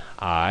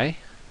 9i.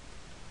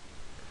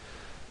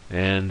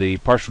 And the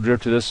partial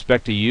derivative of this with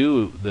respect to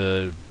u,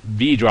 the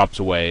v drops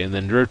away, and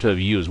then derivative of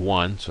u is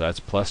 1, so that's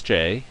plus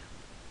j.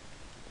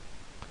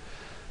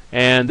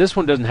 And this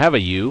one doesn't have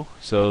a u,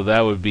 so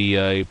that would be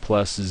a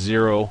plus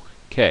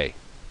 0k.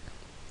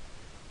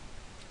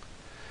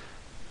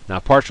 Now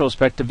partial with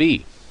respect to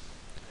v.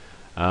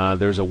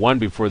 There's a 1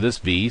 before this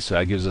v, so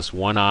that gives us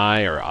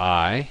 1i or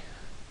I.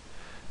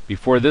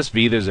 Before this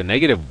v there's a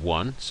negative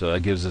 1, so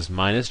that gives us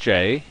minus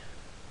j.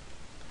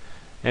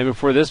 And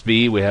before this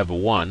v we have a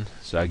 1,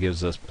 so that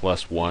gives us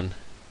plus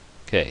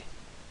 1k.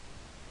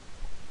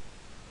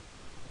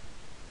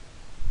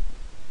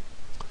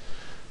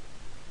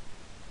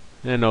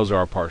 And those are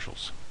our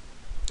partials.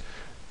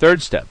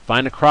 Third step,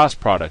 find a cross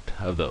product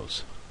of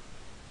those.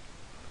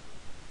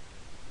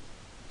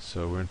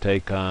 So we're going to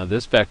take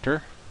this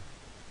vector.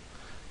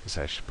 I guess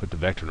I should put the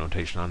vector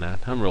notation on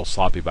that. I'm real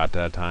sloppy about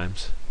that at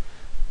times.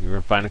 We're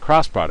going to find a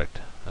cross product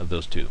of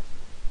those two.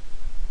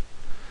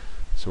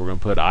 So we're going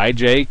to put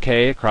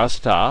ijk across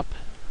the top.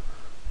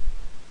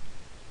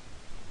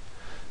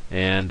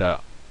 And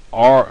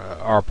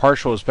our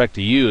partial with respect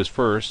to u is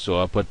first, so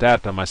I'll put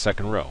that on my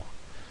second row.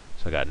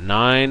 So I got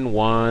 9,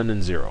 1,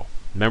 and 0.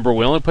 Remember,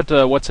 we only put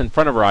what's in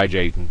front of our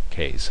ij and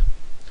k's.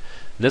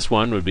 And this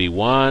one would be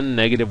 1,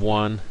 negative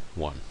 1,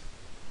 1.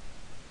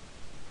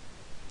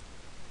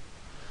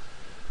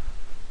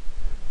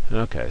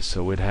 Okay,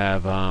 so we'd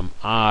have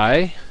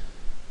I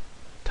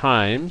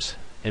times,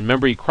 and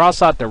remember you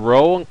cross out the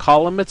row and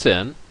column it's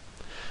in,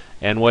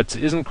 and what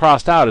isn't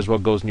crossed out is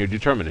what goes in your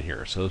determinant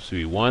here. So this would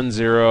be 1,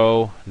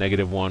 0,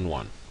 negative 1,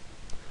 1.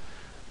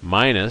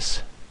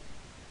 Minus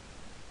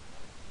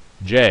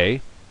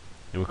j,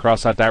 and we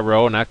cross out that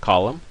row and that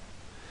column,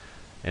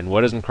 and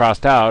what isn't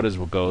crossed out is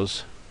what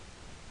goes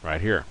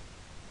right here.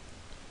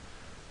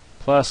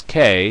 Plus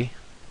k,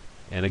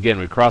 and again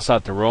we cross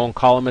out the row and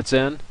column it's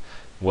in.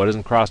 What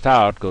isn't crossed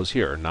out goes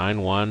here. 9,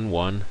 1,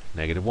 1,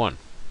 negative 1.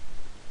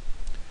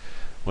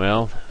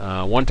 Well,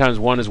 1 times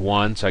 1 is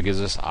 1, so that gives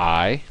us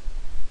I,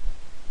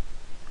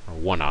 or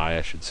 1i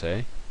I should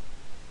say.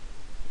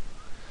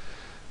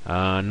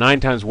 9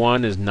 times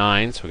 1 is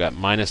 9, so we got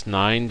minus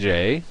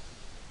 9j.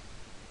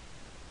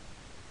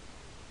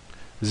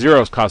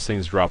 Zeros cause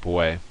things to drop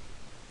away.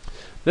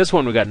 This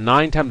one we got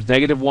 9 times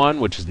negative 1,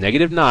 which is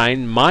negative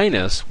 9,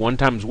 minus 1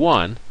 times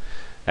 1.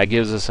 That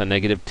gives us a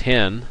negative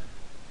 10.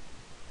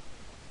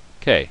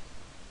 Okay,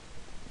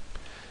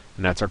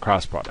 and that's our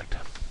cross product.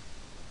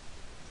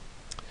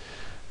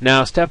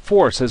 Now step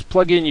 4 says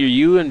plug in your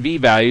u and v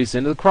values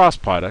into the cross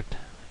product,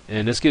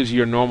 and this gives you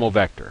your normal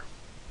vector.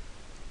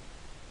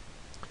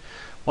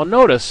 Well,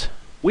 notice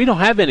we don't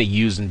have any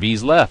u's and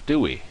v's left, do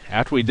we?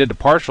 After we did the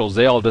partials,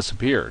 they all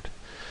disappeared.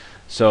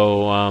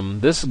 So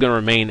this is going to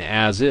remain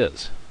as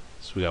is.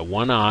 So we got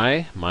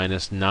 1i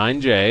minus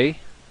 9j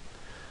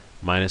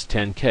minus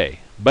 10k.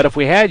 But if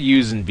we had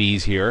u's and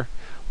v's here,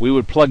 we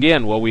would plug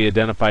in what we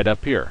identified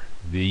up here.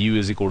 The u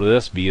is equal to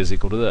this, v is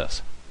equal to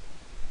this.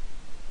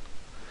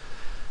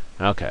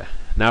 Okay,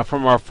 now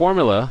from our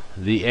formula,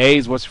 the a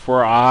is what's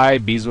for I,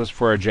 b is what's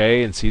for a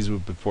j, and c is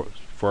what's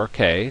for a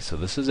k. So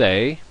this is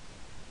a,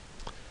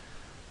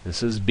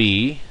 this is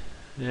b,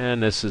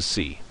 and this is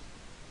c.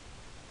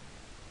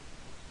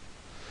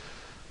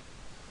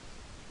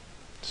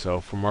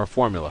 So from our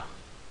formula,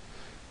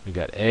 we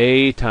got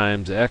a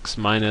times x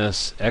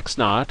minus x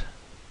naught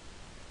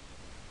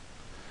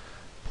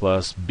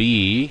plus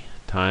b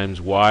times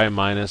y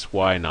minus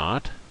y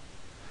naught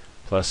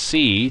plus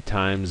c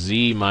times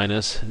z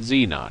minus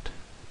z naught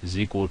is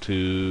equal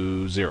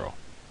to 0.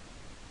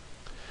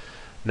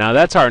 Now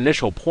that's our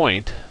initial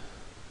point.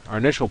 Our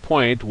initial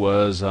point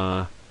was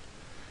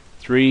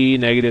 3,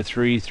 negative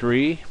 3,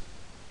 3.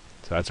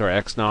 So that's our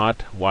x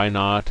naught, y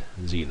naught,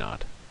 and z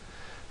naught.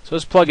 So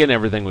let's plug in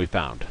everything we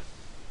found.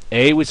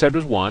 A we said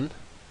was 1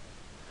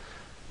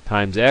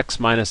 times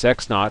x minus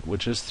x naught,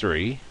 which is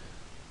 3.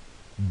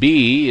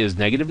 B is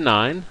negative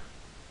 9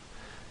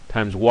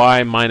 times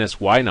y minus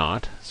y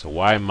naught, so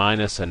y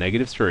minus a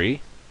negative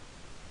 3.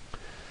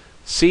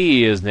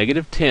 C is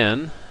negative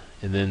 10,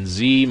 and then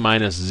z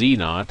minus z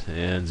naught,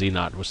 and z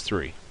naught was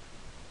 3.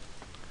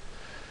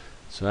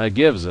 So that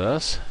gives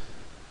us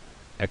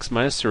x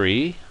minus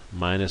 3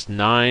 minus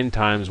 9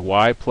 times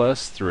y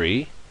plus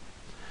 3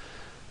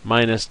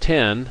 minus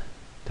 10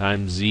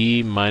 times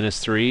z minus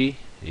 3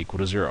 equal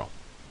to 0.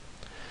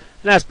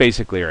 And that's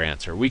basically our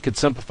answer. We could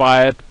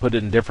simplify it, put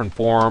it in different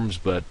forms,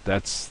 but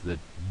that's the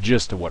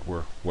gist of what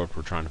we're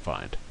trying to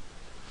find.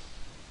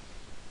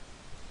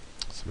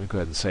 So let me go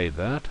ahead and save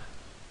that.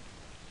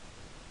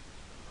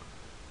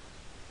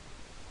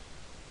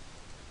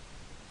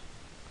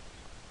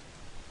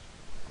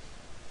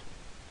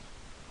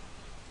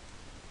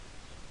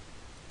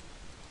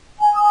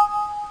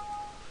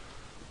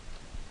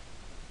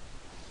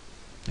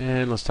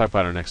 And let's talk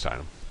about our next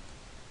item.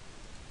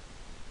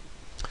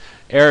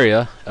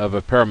 Area of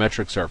a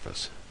parametric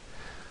surface.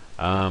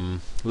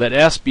 Let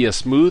S be a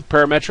smooth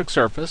parametric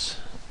surface,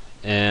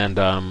 and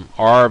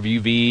R of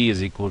uv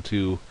is equal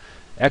to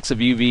x of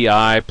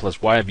uvi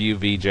plus y of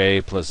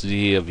uvj plus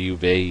z of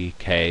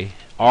uvk.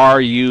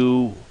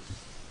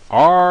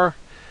 R,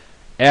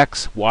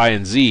 x, y,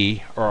 and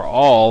z are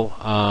all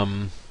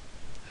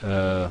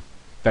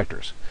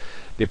vectors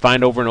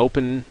defined over an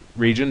open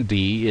region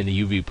D in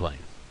the UV plane.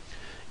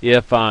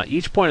 If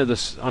each point of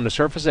this on the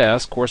surface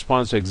S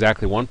corresponds to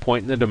exactly one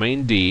point in the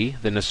domain D,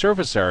 then the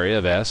surface area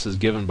of S is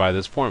given by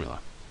this formula.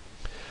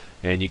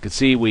 And you can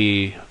see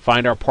we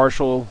find our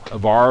partial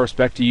of R with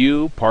respect to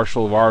U,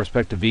 partial of R with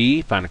respect to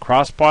V, find a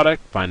cross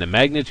product, find the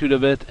magnitude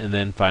of it, and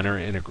then find our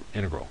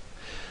integral.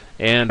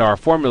 And our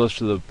formulas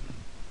for the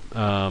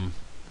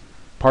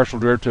partial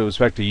derivative with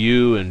respect to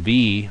U and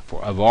V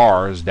of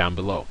R is down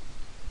below.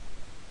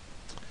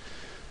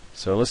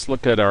 So let's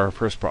look at our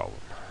first problem.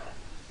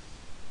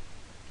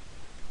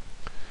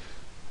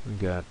 We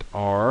got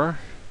R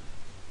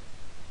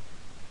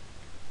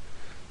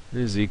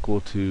is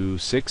equal to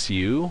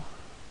 6U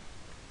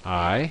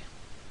I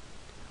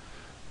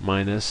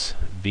minus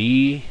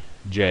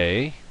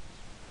Vj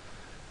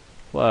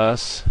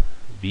plus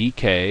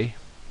Vk,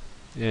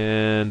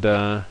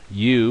 and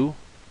U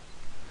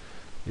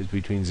is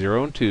between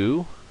 0 and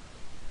 2,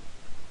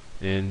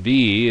 and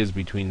V is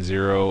between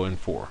 0 and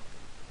 4.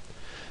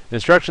 The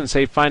instructions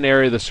say find the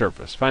area of the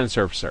surface. Find the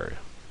surface area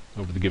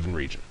over the given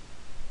region.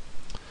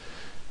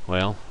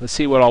 Well, let's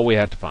see what all we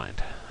have to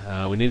find.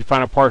 We need to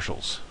find our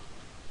partials.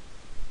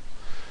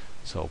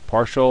 So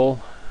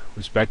partial with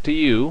respect to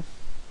U,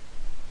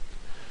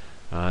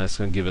 that's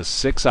going to give us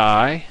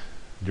 6I.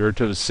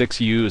 Derivative of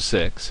 6U is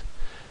 6.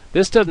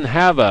 This doesn't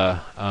have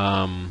a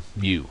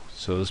U,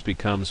 so this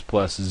becomes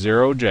plus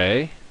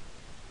 0J.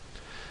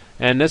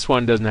 And this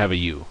one doesn't have a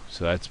U,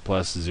 so that's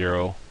plus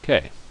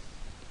 0K.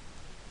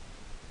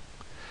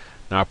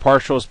 Now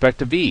partial with respect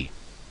to V.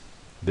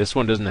 This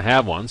one doesn't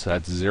have one, so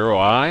that's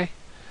 0I.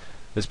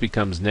 This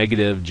becomes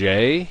negative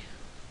J,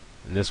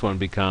 and this one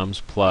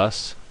becomes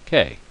plus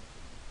K.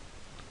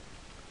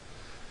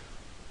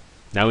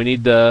 Now we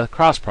need the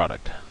cross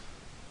product.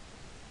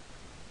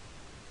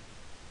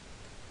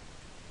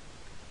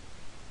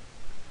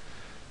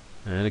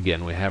 And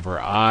again, we have our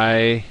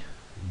I,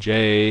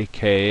 J,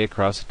 K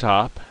across the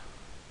top.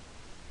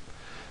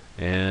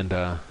 And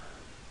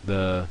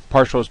the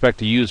partial with respect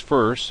to U is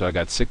first, so I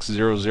got 6,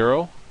 0,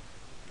 0.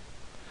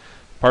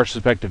 Partial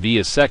with respect to V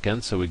is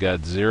second, so we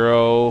got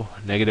 0,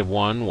 negative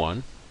 1,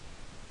 1.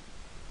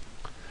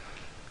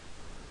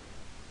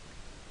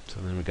 So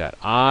then we got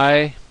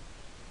I.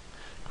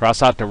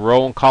 Cross out the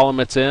row and column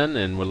it's in,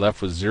 and we're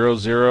left with 0,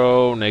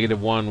 0, negative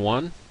 1,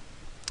 1.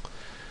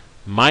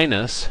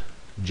 Minus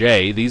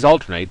J. These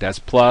alternate. That's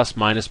plus,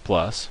 minus,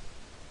 plus.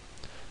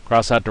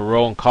 Cross out the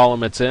row and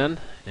column it's in,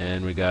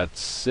 and we got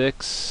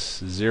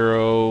 6,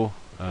 0,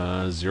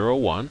 0,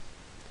 1.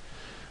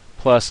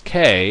 Plus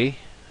K.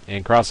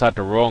 And cross out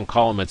the row and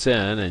column it's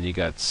in, and you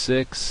got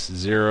 6,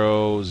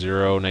 0,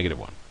 0, negative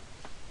 1.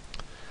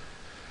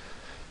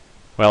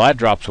 Well, that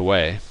drops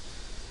away.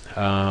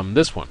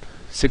 This one.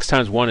 6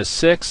 times 1 is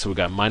 6, so we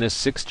got minus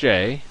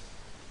 6J.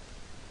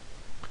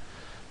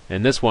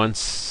 And this one,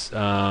 6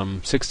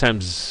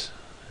 times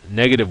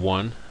negative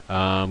 1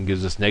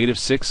 gives us negative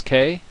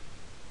 6K.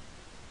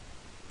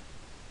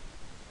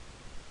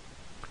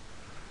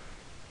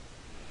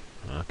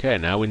 Okay,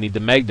 now we need the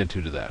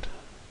magnitude of that.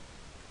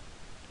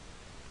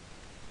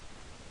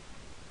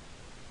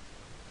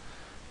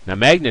 Now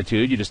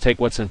magnitude, you just take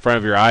what's in front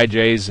of your I,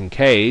 J's, and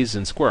K's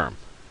and square them,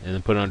 and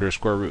then put it under a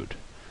square root.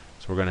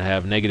 So we're going to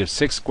have negative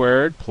 6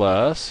 squared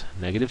plus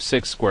negative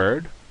 6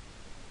 squared,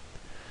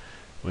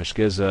 which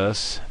gives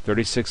us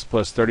 36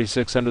 plus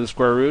 36 under the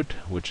square root,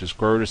 which is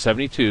square root of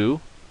 72,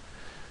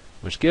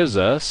 which gives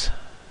us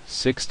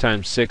 6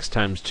 times 6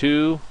 times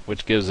 2,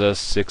 which gives us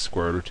 6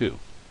 square root of 2.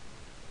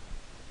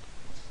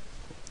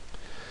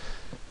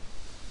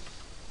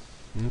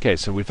 Okay,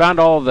 so we found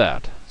all of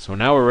that. So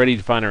now we're ready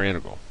to find our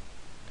integral.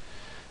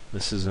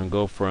 This is going to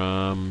go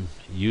from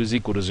U is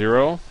equal to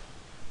 0,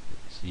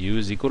 so U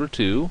is equal to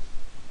 2,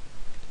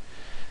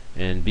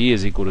 and B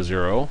is equal to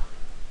 0,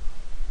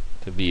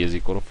 to B is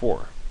equal to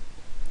 4.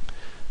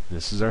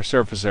 This is our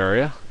surface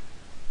area.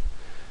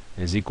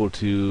 It is equal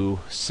to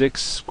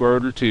 6 square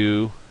root of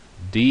 2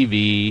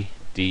 dV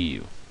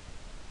du.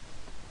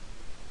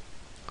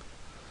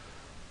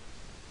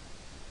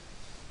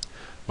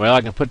 Well, I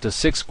can put the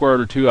 6 square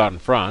root of 2 out in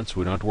front, so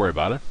we don't have to worry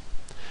about it.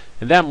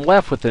 And then I'm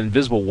left with the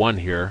invisible 1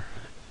 here.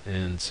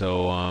 And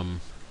so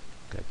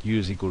got U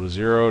is equal to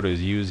 0 to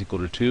U is equal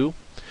to 2.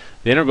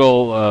 The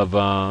integral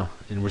of,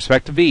 in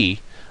respect to V,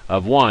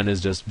 of 1 is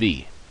just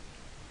V.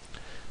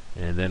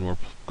 And then we're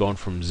going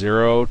from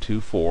 0 to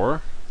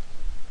 4.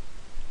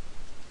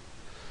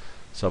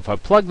 So if I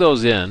plug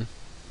those in,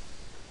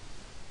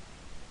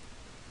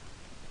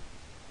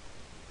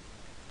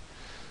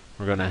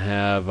 we're going to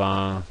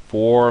have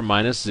 4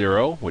 minus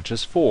 0, which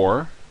is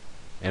 4.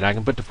 And I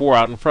can put the 4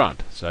 out in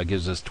front. So that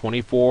gives us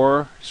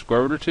 24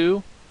 square root of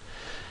 2.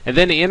 And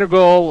then the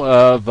integral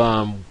of,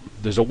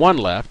 there's a 1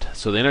 left,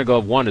 so the integral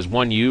of 1 is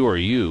 1u or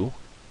u,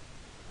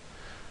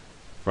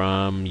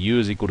 from u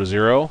is equal to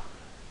 0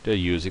 to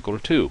u is equal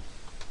to 2.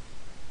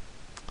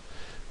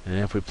 And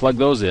if we plug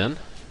those in,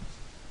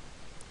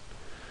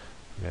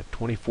 we got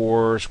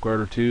 24 square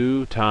root of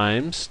 2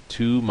 times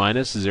 2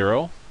 minus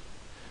 0,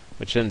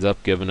 which ends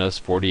up giving us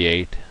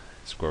 48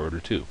 square root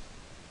of 2.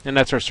 And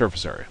that's our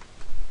surface area.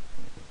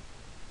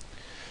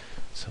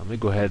 So let me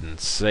go ahead and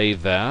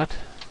save that.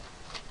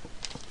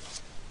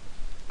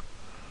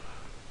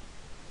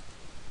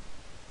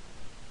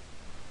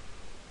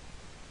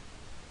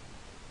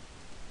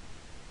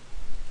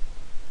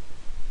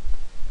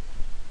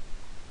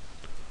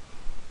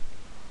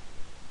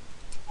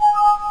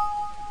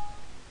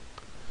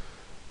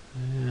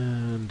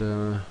 And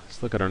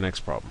let's look at our next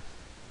problem.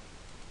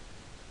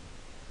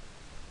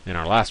 And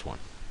our last one.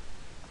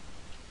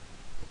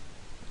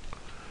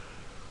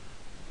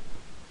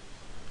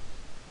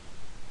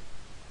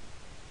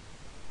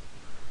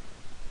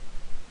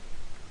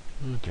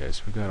 Okay,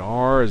 so we got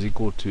R is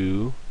equal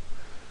to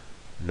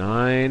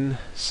 9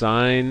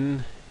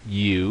 sine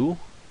U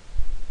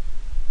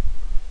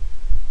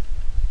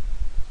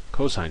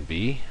cosine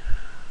B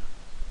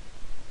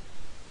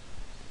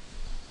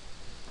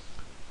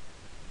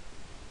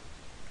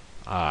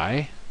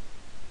I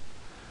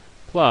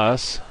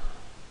plus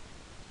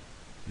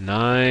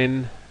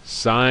 9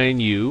 sine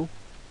U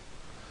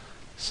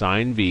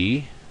sine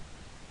B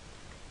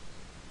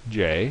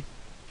J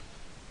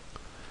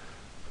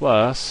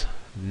plus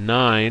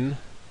 9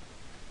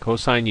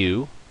 cosine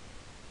U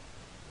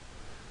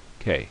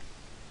K.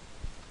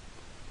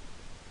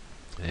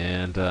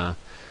 And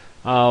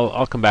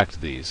I'll come back to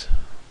these.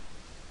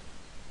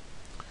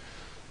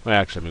 Well,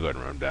 actually, let me go ahead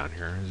and run them down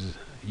here.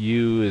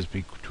 U is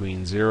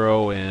between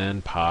 0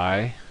 and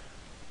pi,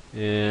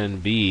 and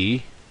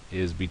V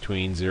is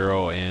between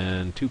 0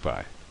 and 2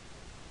 pi.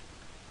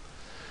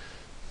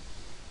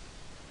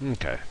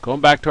 Okay,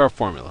 going back to our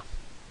formula.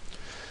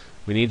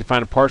 We need to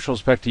find a partial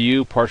with respect to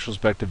U, partial with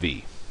respect to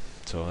V.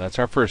 So that's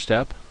our first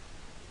step.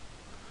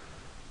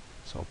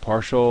 So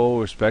partial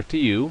with respect to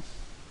U.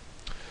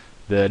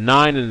 The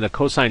 9 and the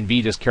cosine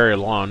B just carry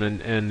along,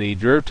 and the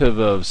derivative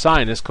of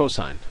sine is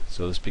cosine.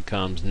 So this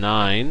becomes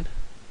 9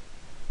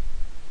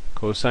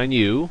 cosine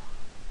U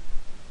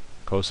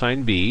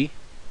cosine B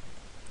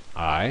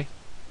I.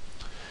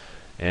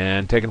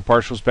 And taking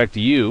partial with respect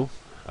to U,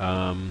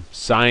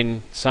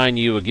 sine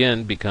U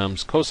again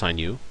becomes cosine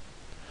U.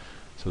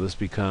 So this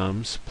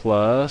becomes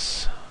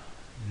plus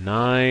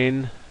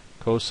 9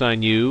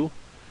 cosine U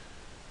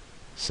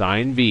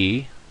sine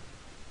V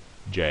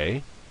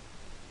J.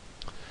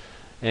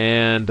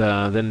 And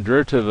then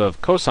derivative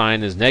of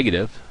cosine is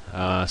negative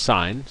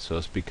sine. So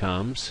this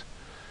becomes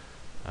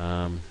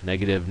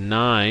negative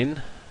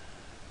 9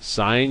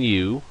 sine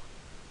U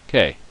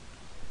K.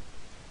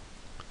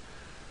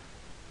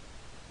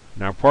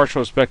 Now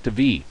partial with respect to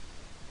V.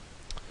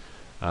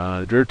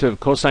 The derivative of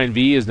cosine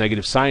V is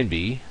negative sine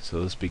V,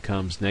 so this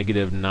becomes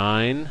negative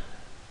 9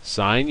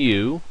 sine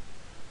U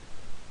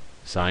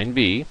sine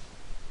V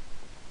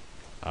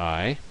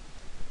I.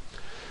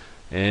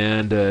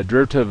 And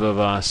derivative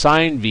of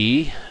sine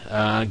V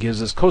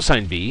gives us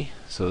cosine V,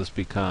 so this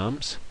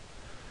becomes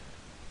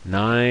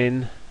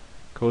 9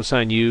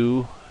 cosine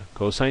U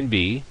cosine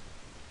V.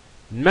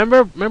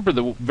 Remember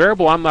the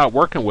variable I'm not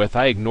working with,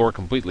 I ignore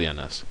completely on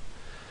this.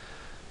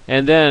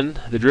 And then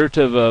the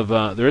derivative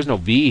of, there is no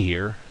V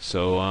here,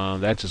 so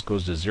that just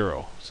goes to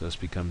 0. So this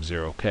becomes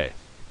 0K.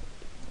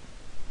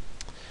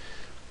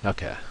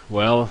 Okay,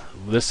 well,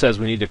 this says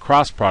we need a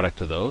cross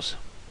product of those.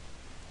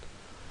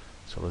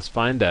 So let's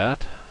find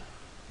that.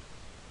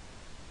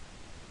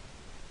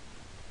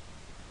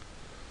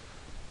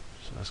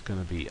 So that's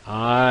going to be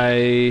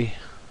I,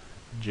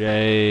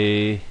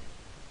 J,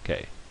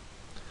 K.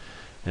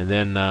 And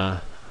then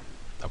a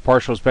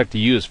partial with respect to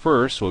U is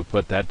first, so we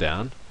put that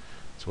down.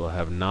 So we'll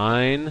have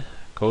 9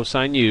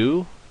 cosine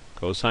U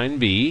cosine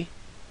B.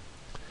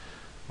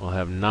 We'll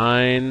have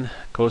 9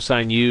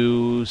 cosine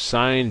U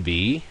sine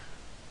B.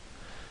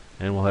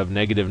 And we'll have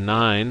negative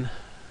 9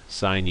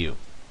 sine U.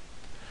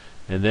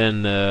 And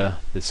then the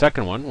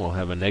second one, we'll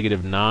have a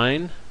negative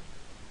 9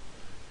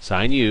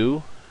 sine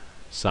U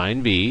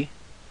sine B.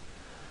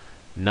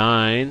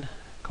 9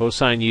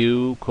 cosine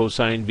U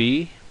cosine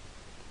B.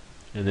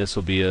 And this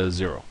will be a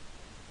 0.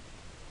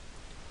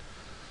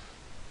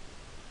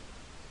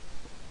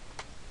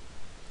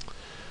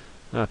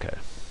 Okay.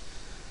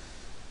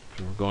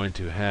 So we're going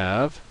to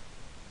have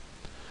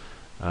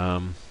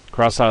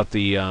cross out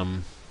the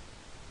those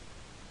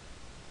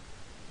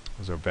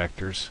are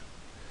vectors.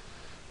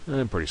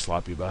 I'm pretty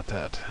sloppy about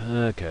that.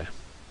 Okay.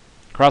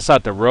 Cross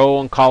out the row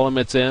and column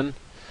it's in,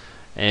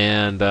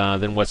 and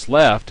then what's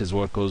left is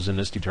what goes in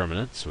this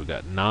determinant. So we've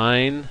got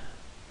 9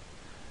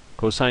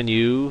 cosine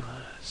U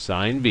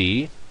sine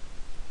B,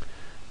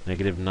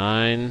 negative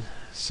 9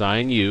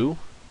 sine U,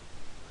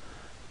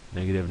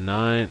 negative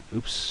 9,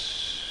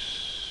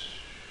 oops,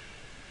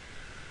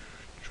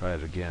 try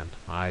it again,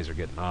 my eyes are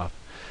getting off,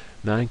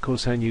 9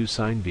 cosine U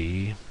sine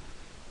B,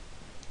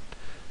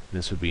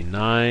 this would be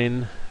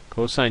 9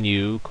 cosine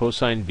U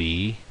cosine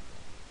B,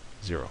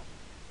 0.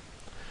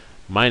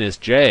 Minus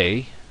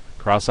J,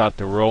 cross out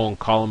the row and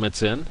column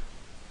it's in,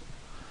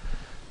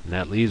 and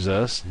that leaves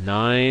us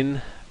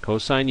 9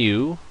 cosine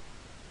U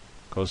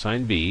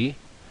cosine B,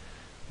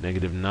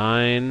 negative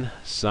 9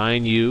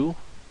 sine U,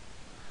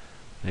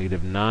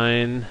 negative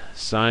 9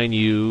 sine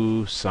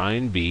U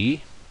sine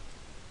B,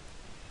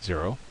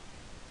 0,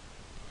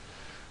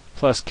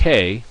 plus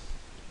k.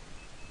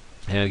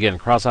 And again,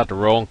 cross out the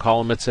row and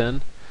column it's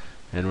in.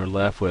 And we're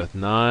left with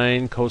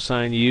 9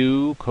 cosine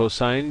u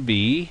cosine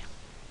b,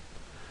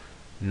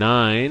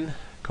 9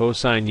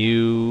 cosine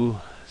u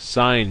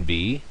sine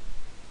b,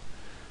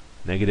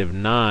 negative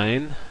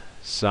 9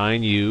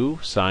 sine u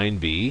sine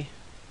b,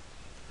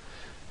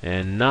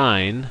 and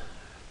 9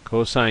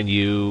 cosine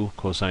u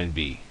cosine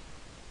b.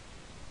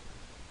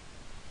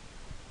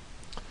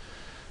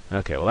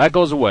 Okay, well that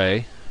goes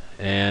away.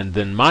 And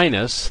then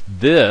minus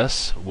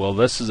this, well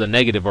this is a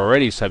negative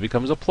already, so that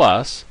becomes a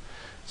plus.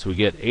 So we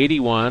get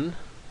 81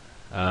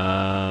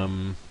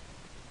 what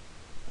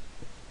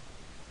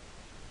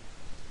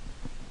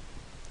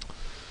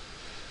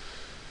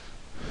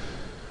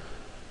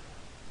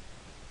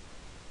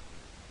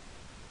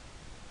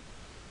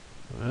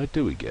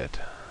do we get?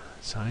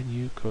 Sine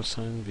u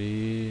cosine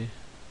v.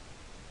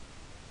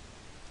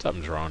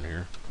 Something's wrong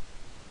here.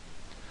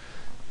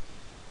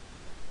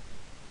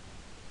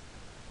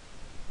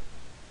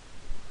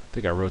 I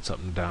think I wrote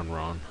something down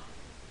wrong.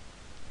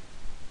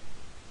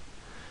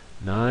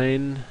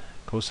 9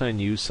 cosine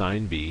u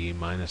sine b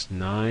minus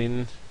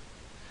 9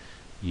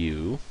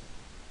 u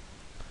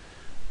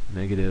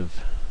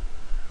negative,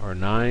 or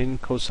 9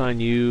 cosine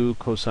u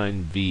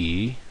cosine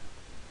v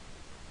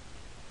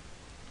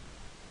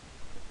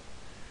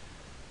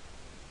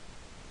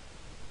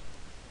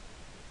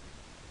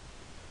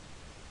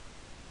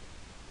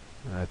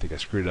I think I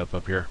screwed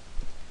up here.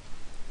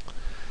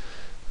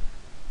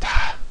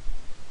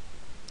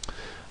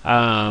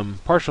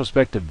 Partial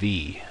respect to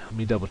v. Let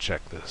me double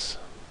check this.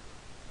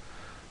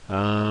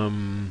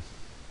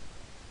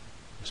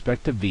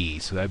 Respect to v,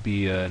 so that'd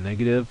be a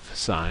negative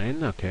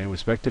sine. Okay,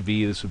 respect to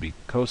v, this would be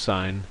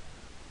cosine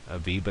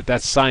of v, but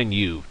that's sine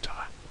u.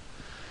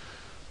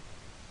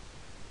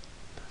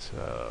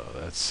 So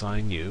that's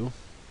sine u.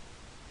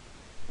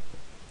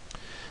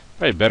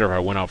 Probably better if I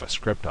went off a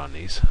script on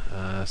these.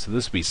 So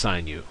this would be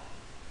sine u.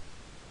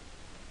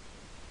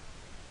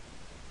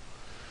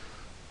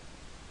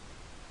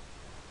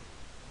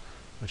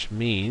 Which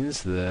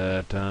means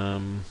that,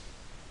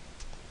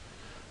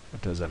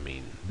 what does that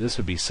mean? This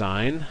would be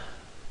sine.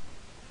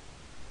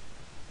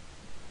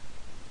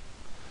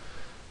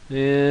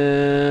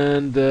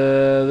 And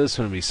this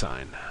one would be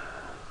sine.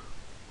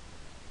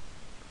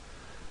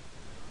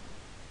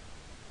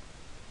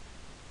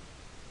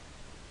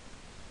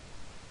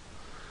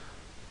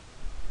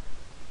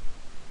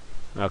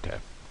 Okay.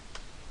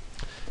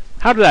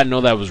 How did I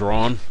know that was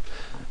wrong?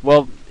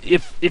 Well,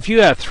 if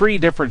you have three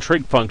different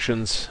trig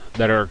functions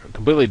that are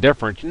completely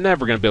different, you're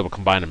never going to be able to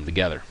combine them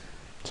together.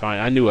 So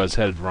I knew I was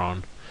headed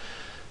wrong.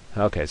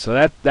 Okay, so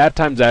that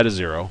times that is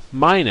 0.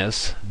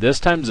 Minus this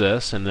times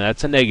this, and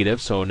that's a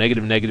negative, so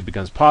negative negative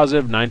becomes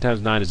positive. 9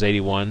 times 9 is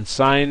 81.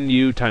 Sine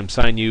u times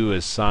sine u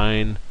is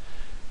sine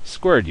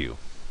squared u.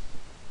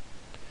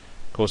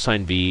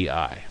 Cosine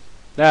vi.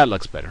 That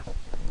looks better.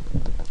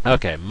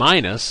 Okay,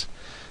 minus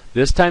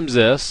this times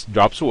this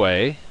drops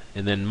away,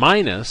 and then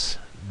minus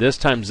this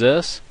times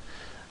this.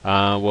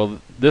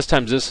 Well, this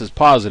times this is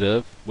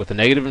positive. With a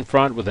negative in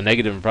front, with a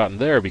negative in front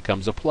and there,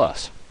 becomes a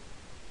plus.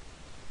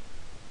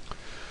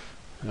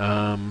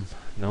 Now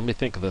let me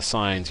think of the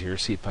signs here,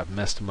 see if I've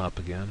messed them up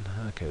again.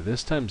 Okay,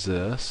 this times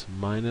this,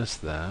 minus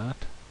that.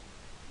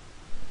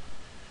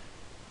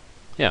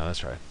 Yeah,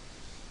 that's right.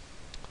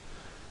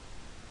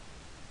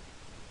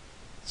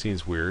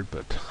 Seems weird,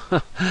 but...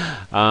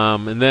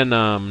 and then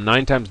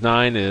 9 times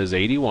 9 is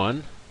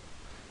 81.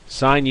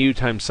 Sine u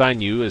times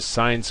sine u is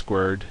sine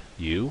squared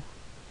u.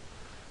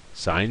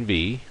 Sine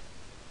v.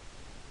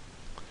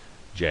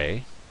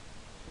 J.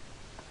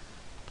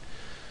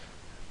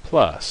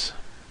 Plus.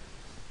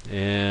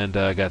 And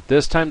I got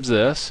this times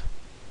this,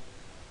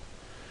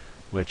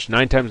 which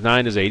 9 times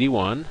 9 is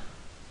 81.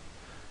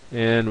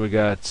 And we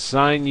got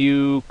sine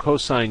u,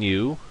 cosine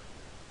u.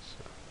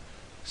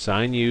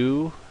 Sine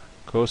u,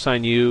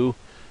 cosine u.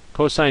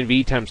 Cosine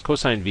v times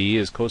cosine v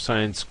is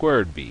cosine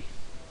squared v.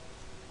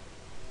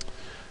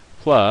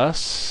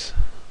 Plus,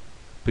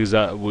 because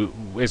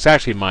it's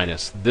actually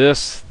minus.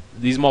 These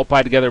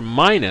multiply together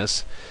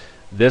minus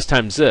this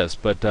times this.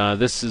 But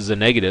this is a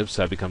negative,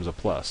 so that becomes a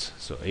plus.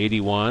 So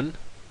 81.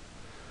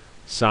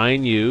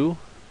 Sine u,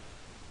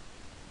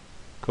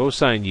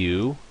 cosine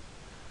u,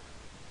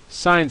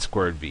 sine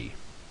squared v.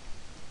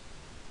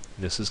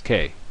 This is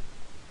k.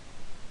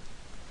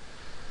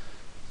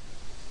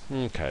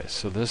 Okay,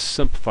 so this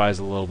simplifies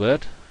a little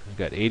bit. We've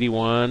got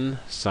 81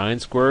 sine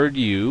squared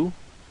u,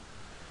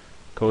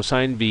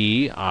 cosine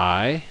v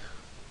I,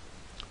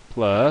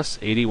 plus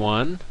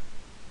 81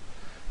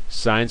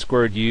 sine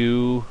squared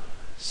u,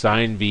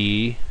 sine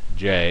v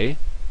j.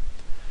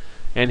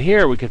 And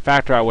here we can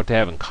factor out what they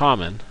have in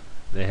common.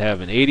 They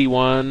have an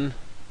 81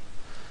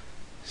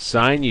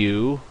 sine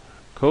u,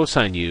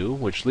 cosine u,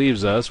 which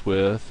leaves us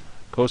with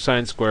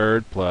cosine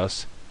squared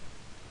plus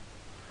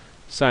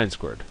sine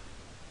squared.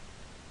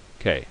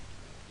 Okay.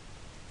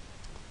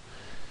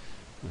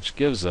 Which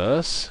gives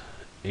us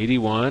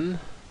 81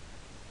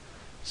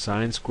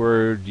 sine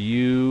squared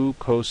u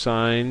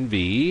cosine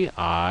v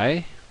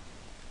I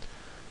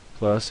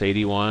plus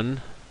 81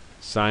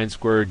 sine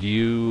squared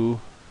u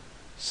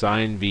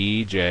sine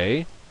v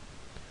j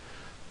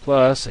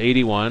plus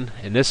 81,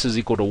 and this is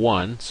equal to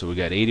 1, so we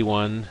got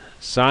 81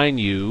 sine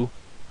u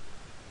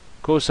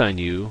cosine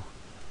u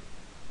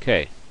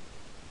k.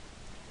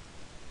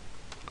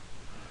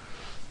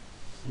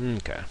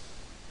 Okay,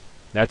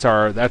 that's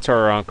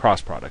our cross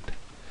product.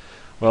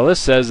 Well, this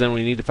says then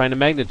we need to find the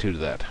magnitude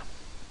of that.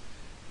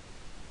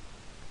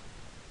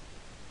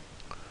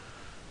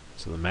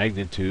 So the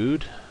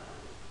magnitude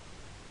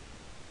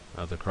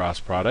of the cross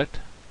product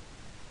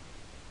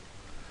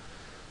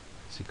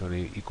is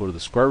equal to the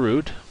square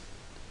root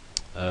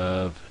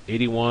of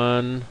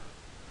 81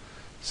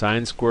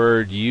 sine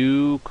squared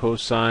u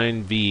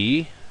cosine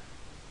v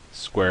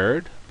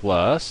squared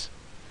plus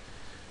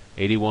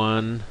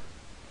 81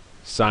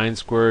 sine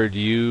squared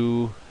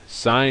u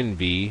sine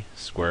v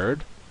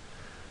squared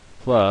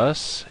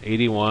plus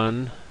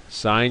 81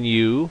 sine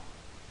u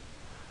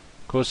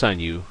cosine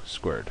u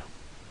squared.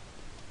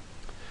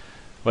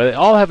 Well, they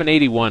all have an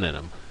 81 in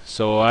them,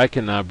 so I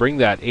can bring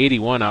that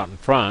 81 out in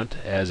front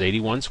as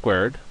 81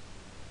 squared.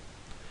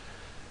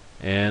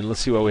 And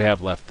let's see what we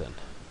have left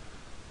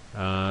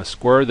then.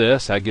 Square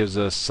this, that gives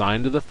us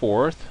sine to the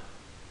fourth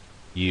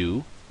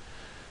u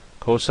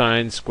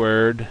cosine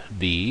squared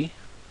v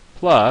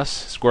plus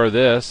square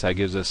this, that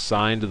gives us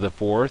sine to the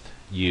fourth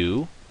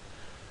u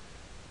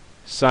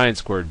sine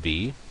squared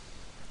v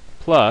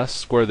plus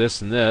square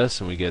this and this,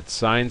 and we get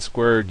sine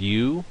squared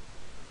u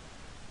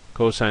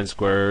cosine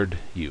squared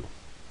u.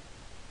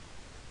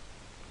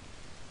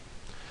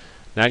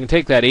 Now I can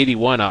take that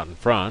 81 out in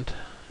front,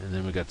 and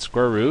then we got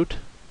square root.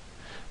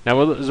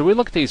 Now as we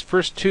look at these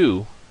first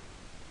two,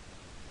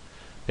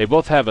 they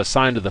both have a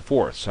sine to the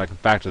fourth, so I can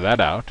factor that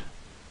out.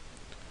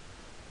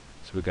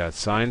 So we got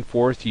sine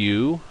fourth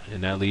u,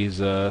 and that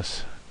leaves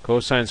us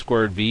cosine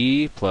squared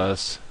v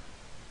plus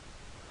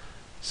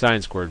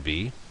sine squared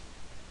v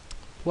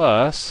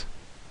plus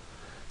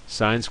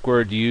sine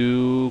squared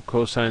u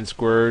cosine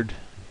squared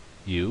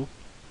u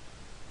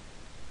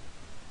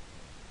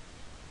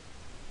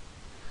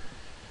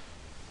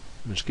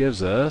which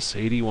gives us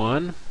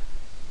 81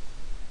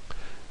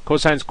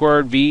 cosine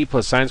squared v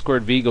plus sine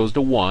squared v goes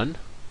to 1,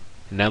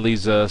 and that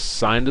leaves us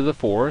sine to the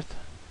fourth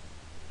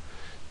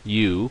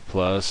u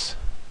plus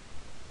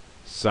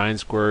sine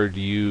squared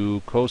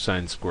u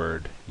cosine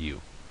squared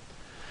u.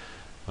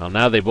 Well,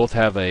 now they both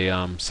have a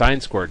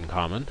sine squared in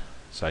common,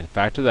 so I can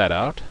factor that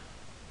out.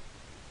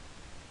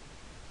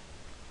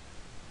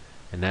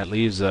 And that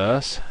leaves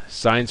us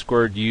sine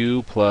squared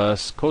u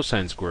plus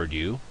cosine squared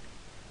u,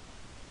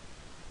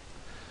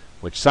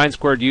 which sine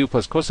squared u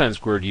plus cosine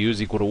squared u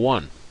is equal to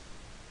 1. So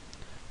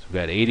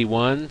we've got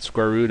 81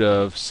 square root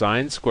of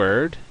sine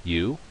squared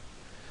u,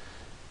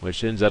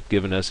 which ends up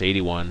giving us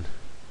 81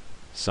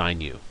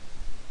 sine u.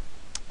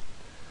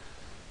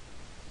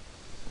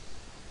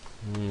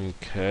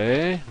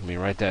 Okay, let me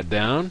write that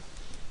down.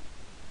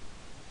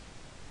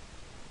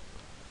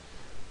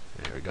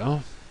 There we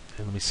go.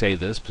 And let me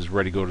save this because we're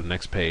ready to go to the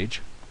next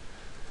page.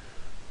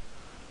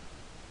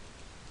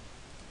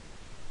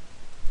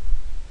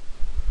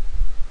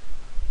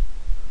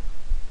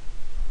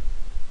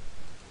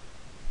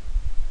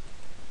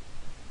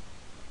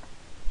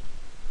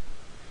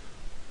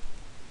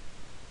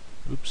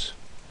 Oops.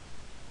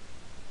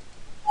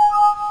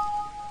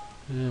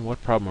 And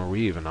what problem are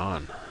we even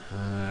on?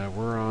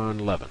 We're on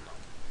 11.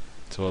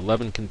 So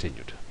 11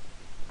 continued.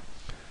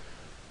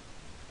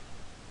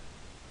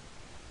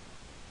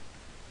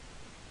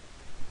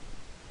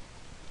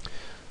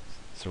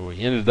 So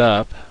we ended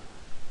up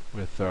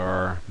with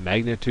our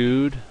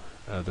magnitude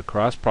of the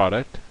cross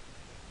product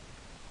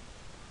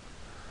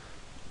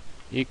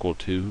equal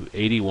to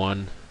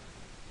 81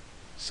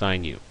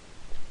 sine u.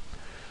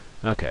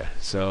 Okay,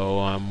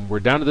 so we're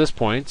down to this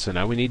point, so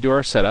now we need to do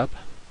our setup.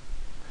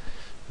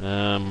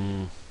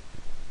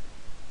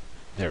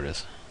 There it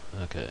is.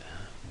 Okay,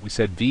 we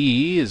said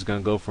V is going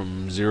to go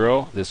from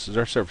 0, this is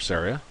our surface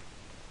area.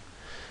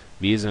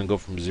 V is going to go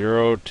from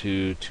 0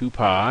 to 2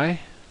 pi,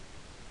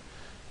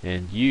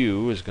 and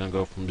U is going to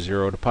go from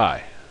 0 to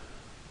pi.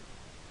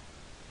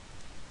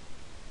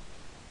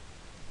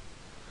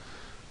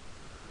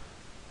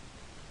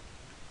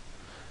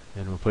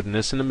 And we're putting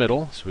this in the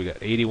middle, so we got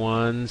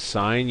 81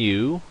 sine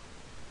u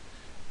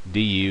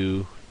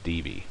du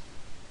dv.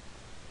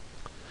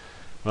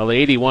 Well, the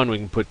 81 we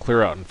can put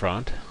clear out in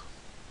front.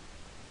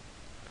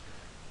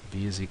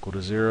 V is equal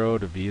to 0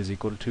 to V is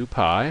equal to 2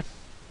 pi.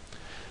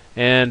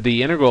 And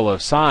the integral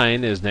of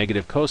sine is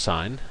negative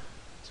cosine.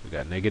 So we've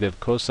got negative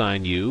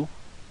cosine u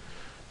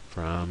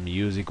from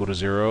u is equal to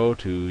 0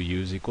 to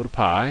u is equal to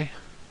pi.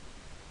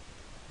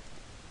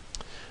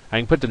 I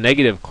can put the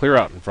negative clear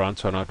out in front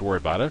so I don't have to worry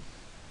about it.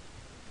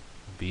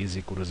 V is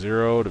equal to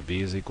 0 to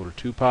V is equal to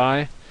 2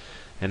 pi.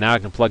 And now I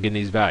can plug in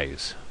these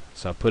values.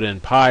 So I'll put in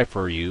pi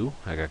for u.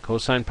 I got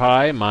cosine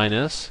pi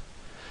minus,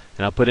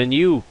 and I'll put in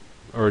u,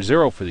 or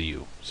 0 for the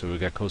u. So we've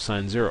got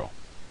cosine 0.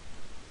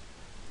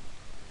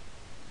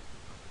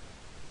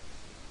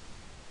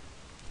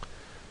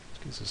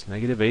 This gives us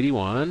negative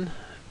 81.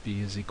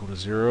 v is equal to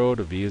 0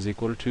 to v is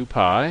equal to 2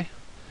 pi.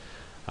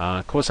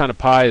 Cosine of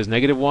pi is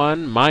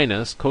 -1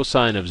 minus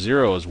cosine of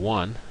 0 is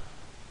 1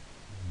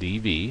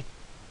 dv.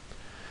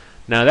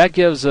 Now that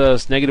gives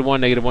us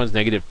 -1, -1 is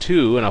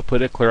 -2, and I'll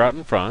put it clear out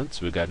in front.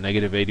 So we've got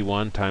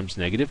 -81 times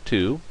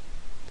 -2.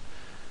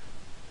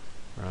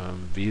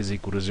 V is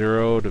equal to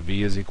 0 to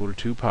v is equal to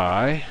 2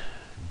 pi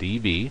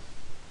dv.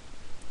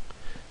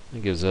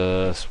 It gives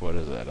us, what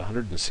is that,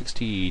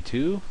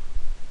 162?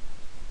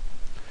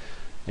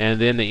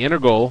 And then the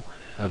integral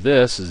of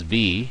this is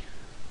v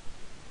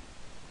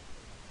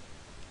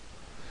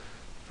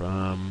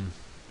from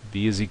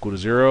v is equal to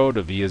 0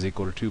 to v is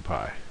equal to 2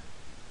 pi.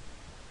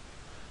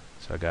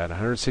 So I got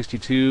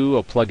 162,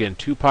 I'll plug in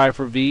 2 pi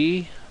for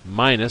v,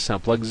 minus, I'll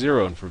plug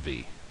 0 in for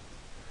v,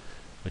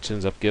 which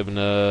ends up giving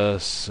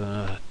us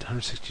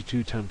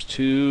 162 times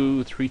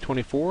 2,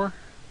 324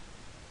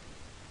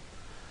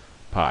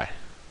 pi.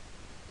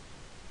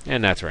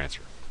 And that's our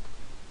answer.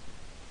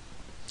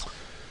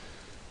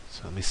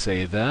 So let me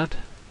save that.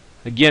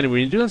 Again, when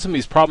you're doing some of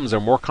these problems that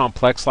are more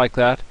complex like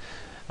that,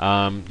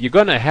 you're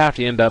going to have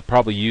to end up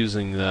probably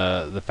using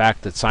the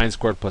fact that sine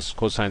squared plus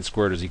cosine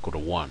squared is equal to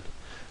 1.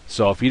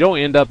 So if you don't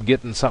end up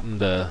getting something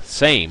the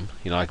same,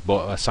 like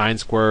a sine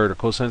squared or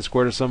cosine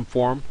squared or some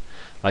form,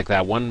 like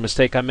that one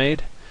mistake I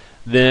made,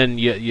 then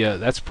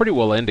that's pretty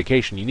well an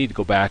indication you need to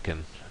go back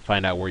and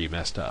find out where you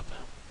messed up.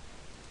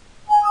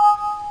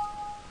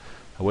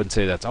 I wouldn't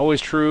say that's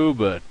always true,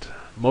 but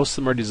most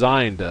of them are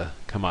designed to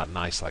come out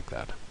nice like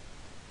that.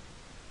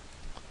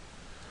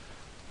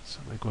 So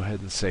let me go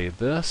ahead and save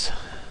this.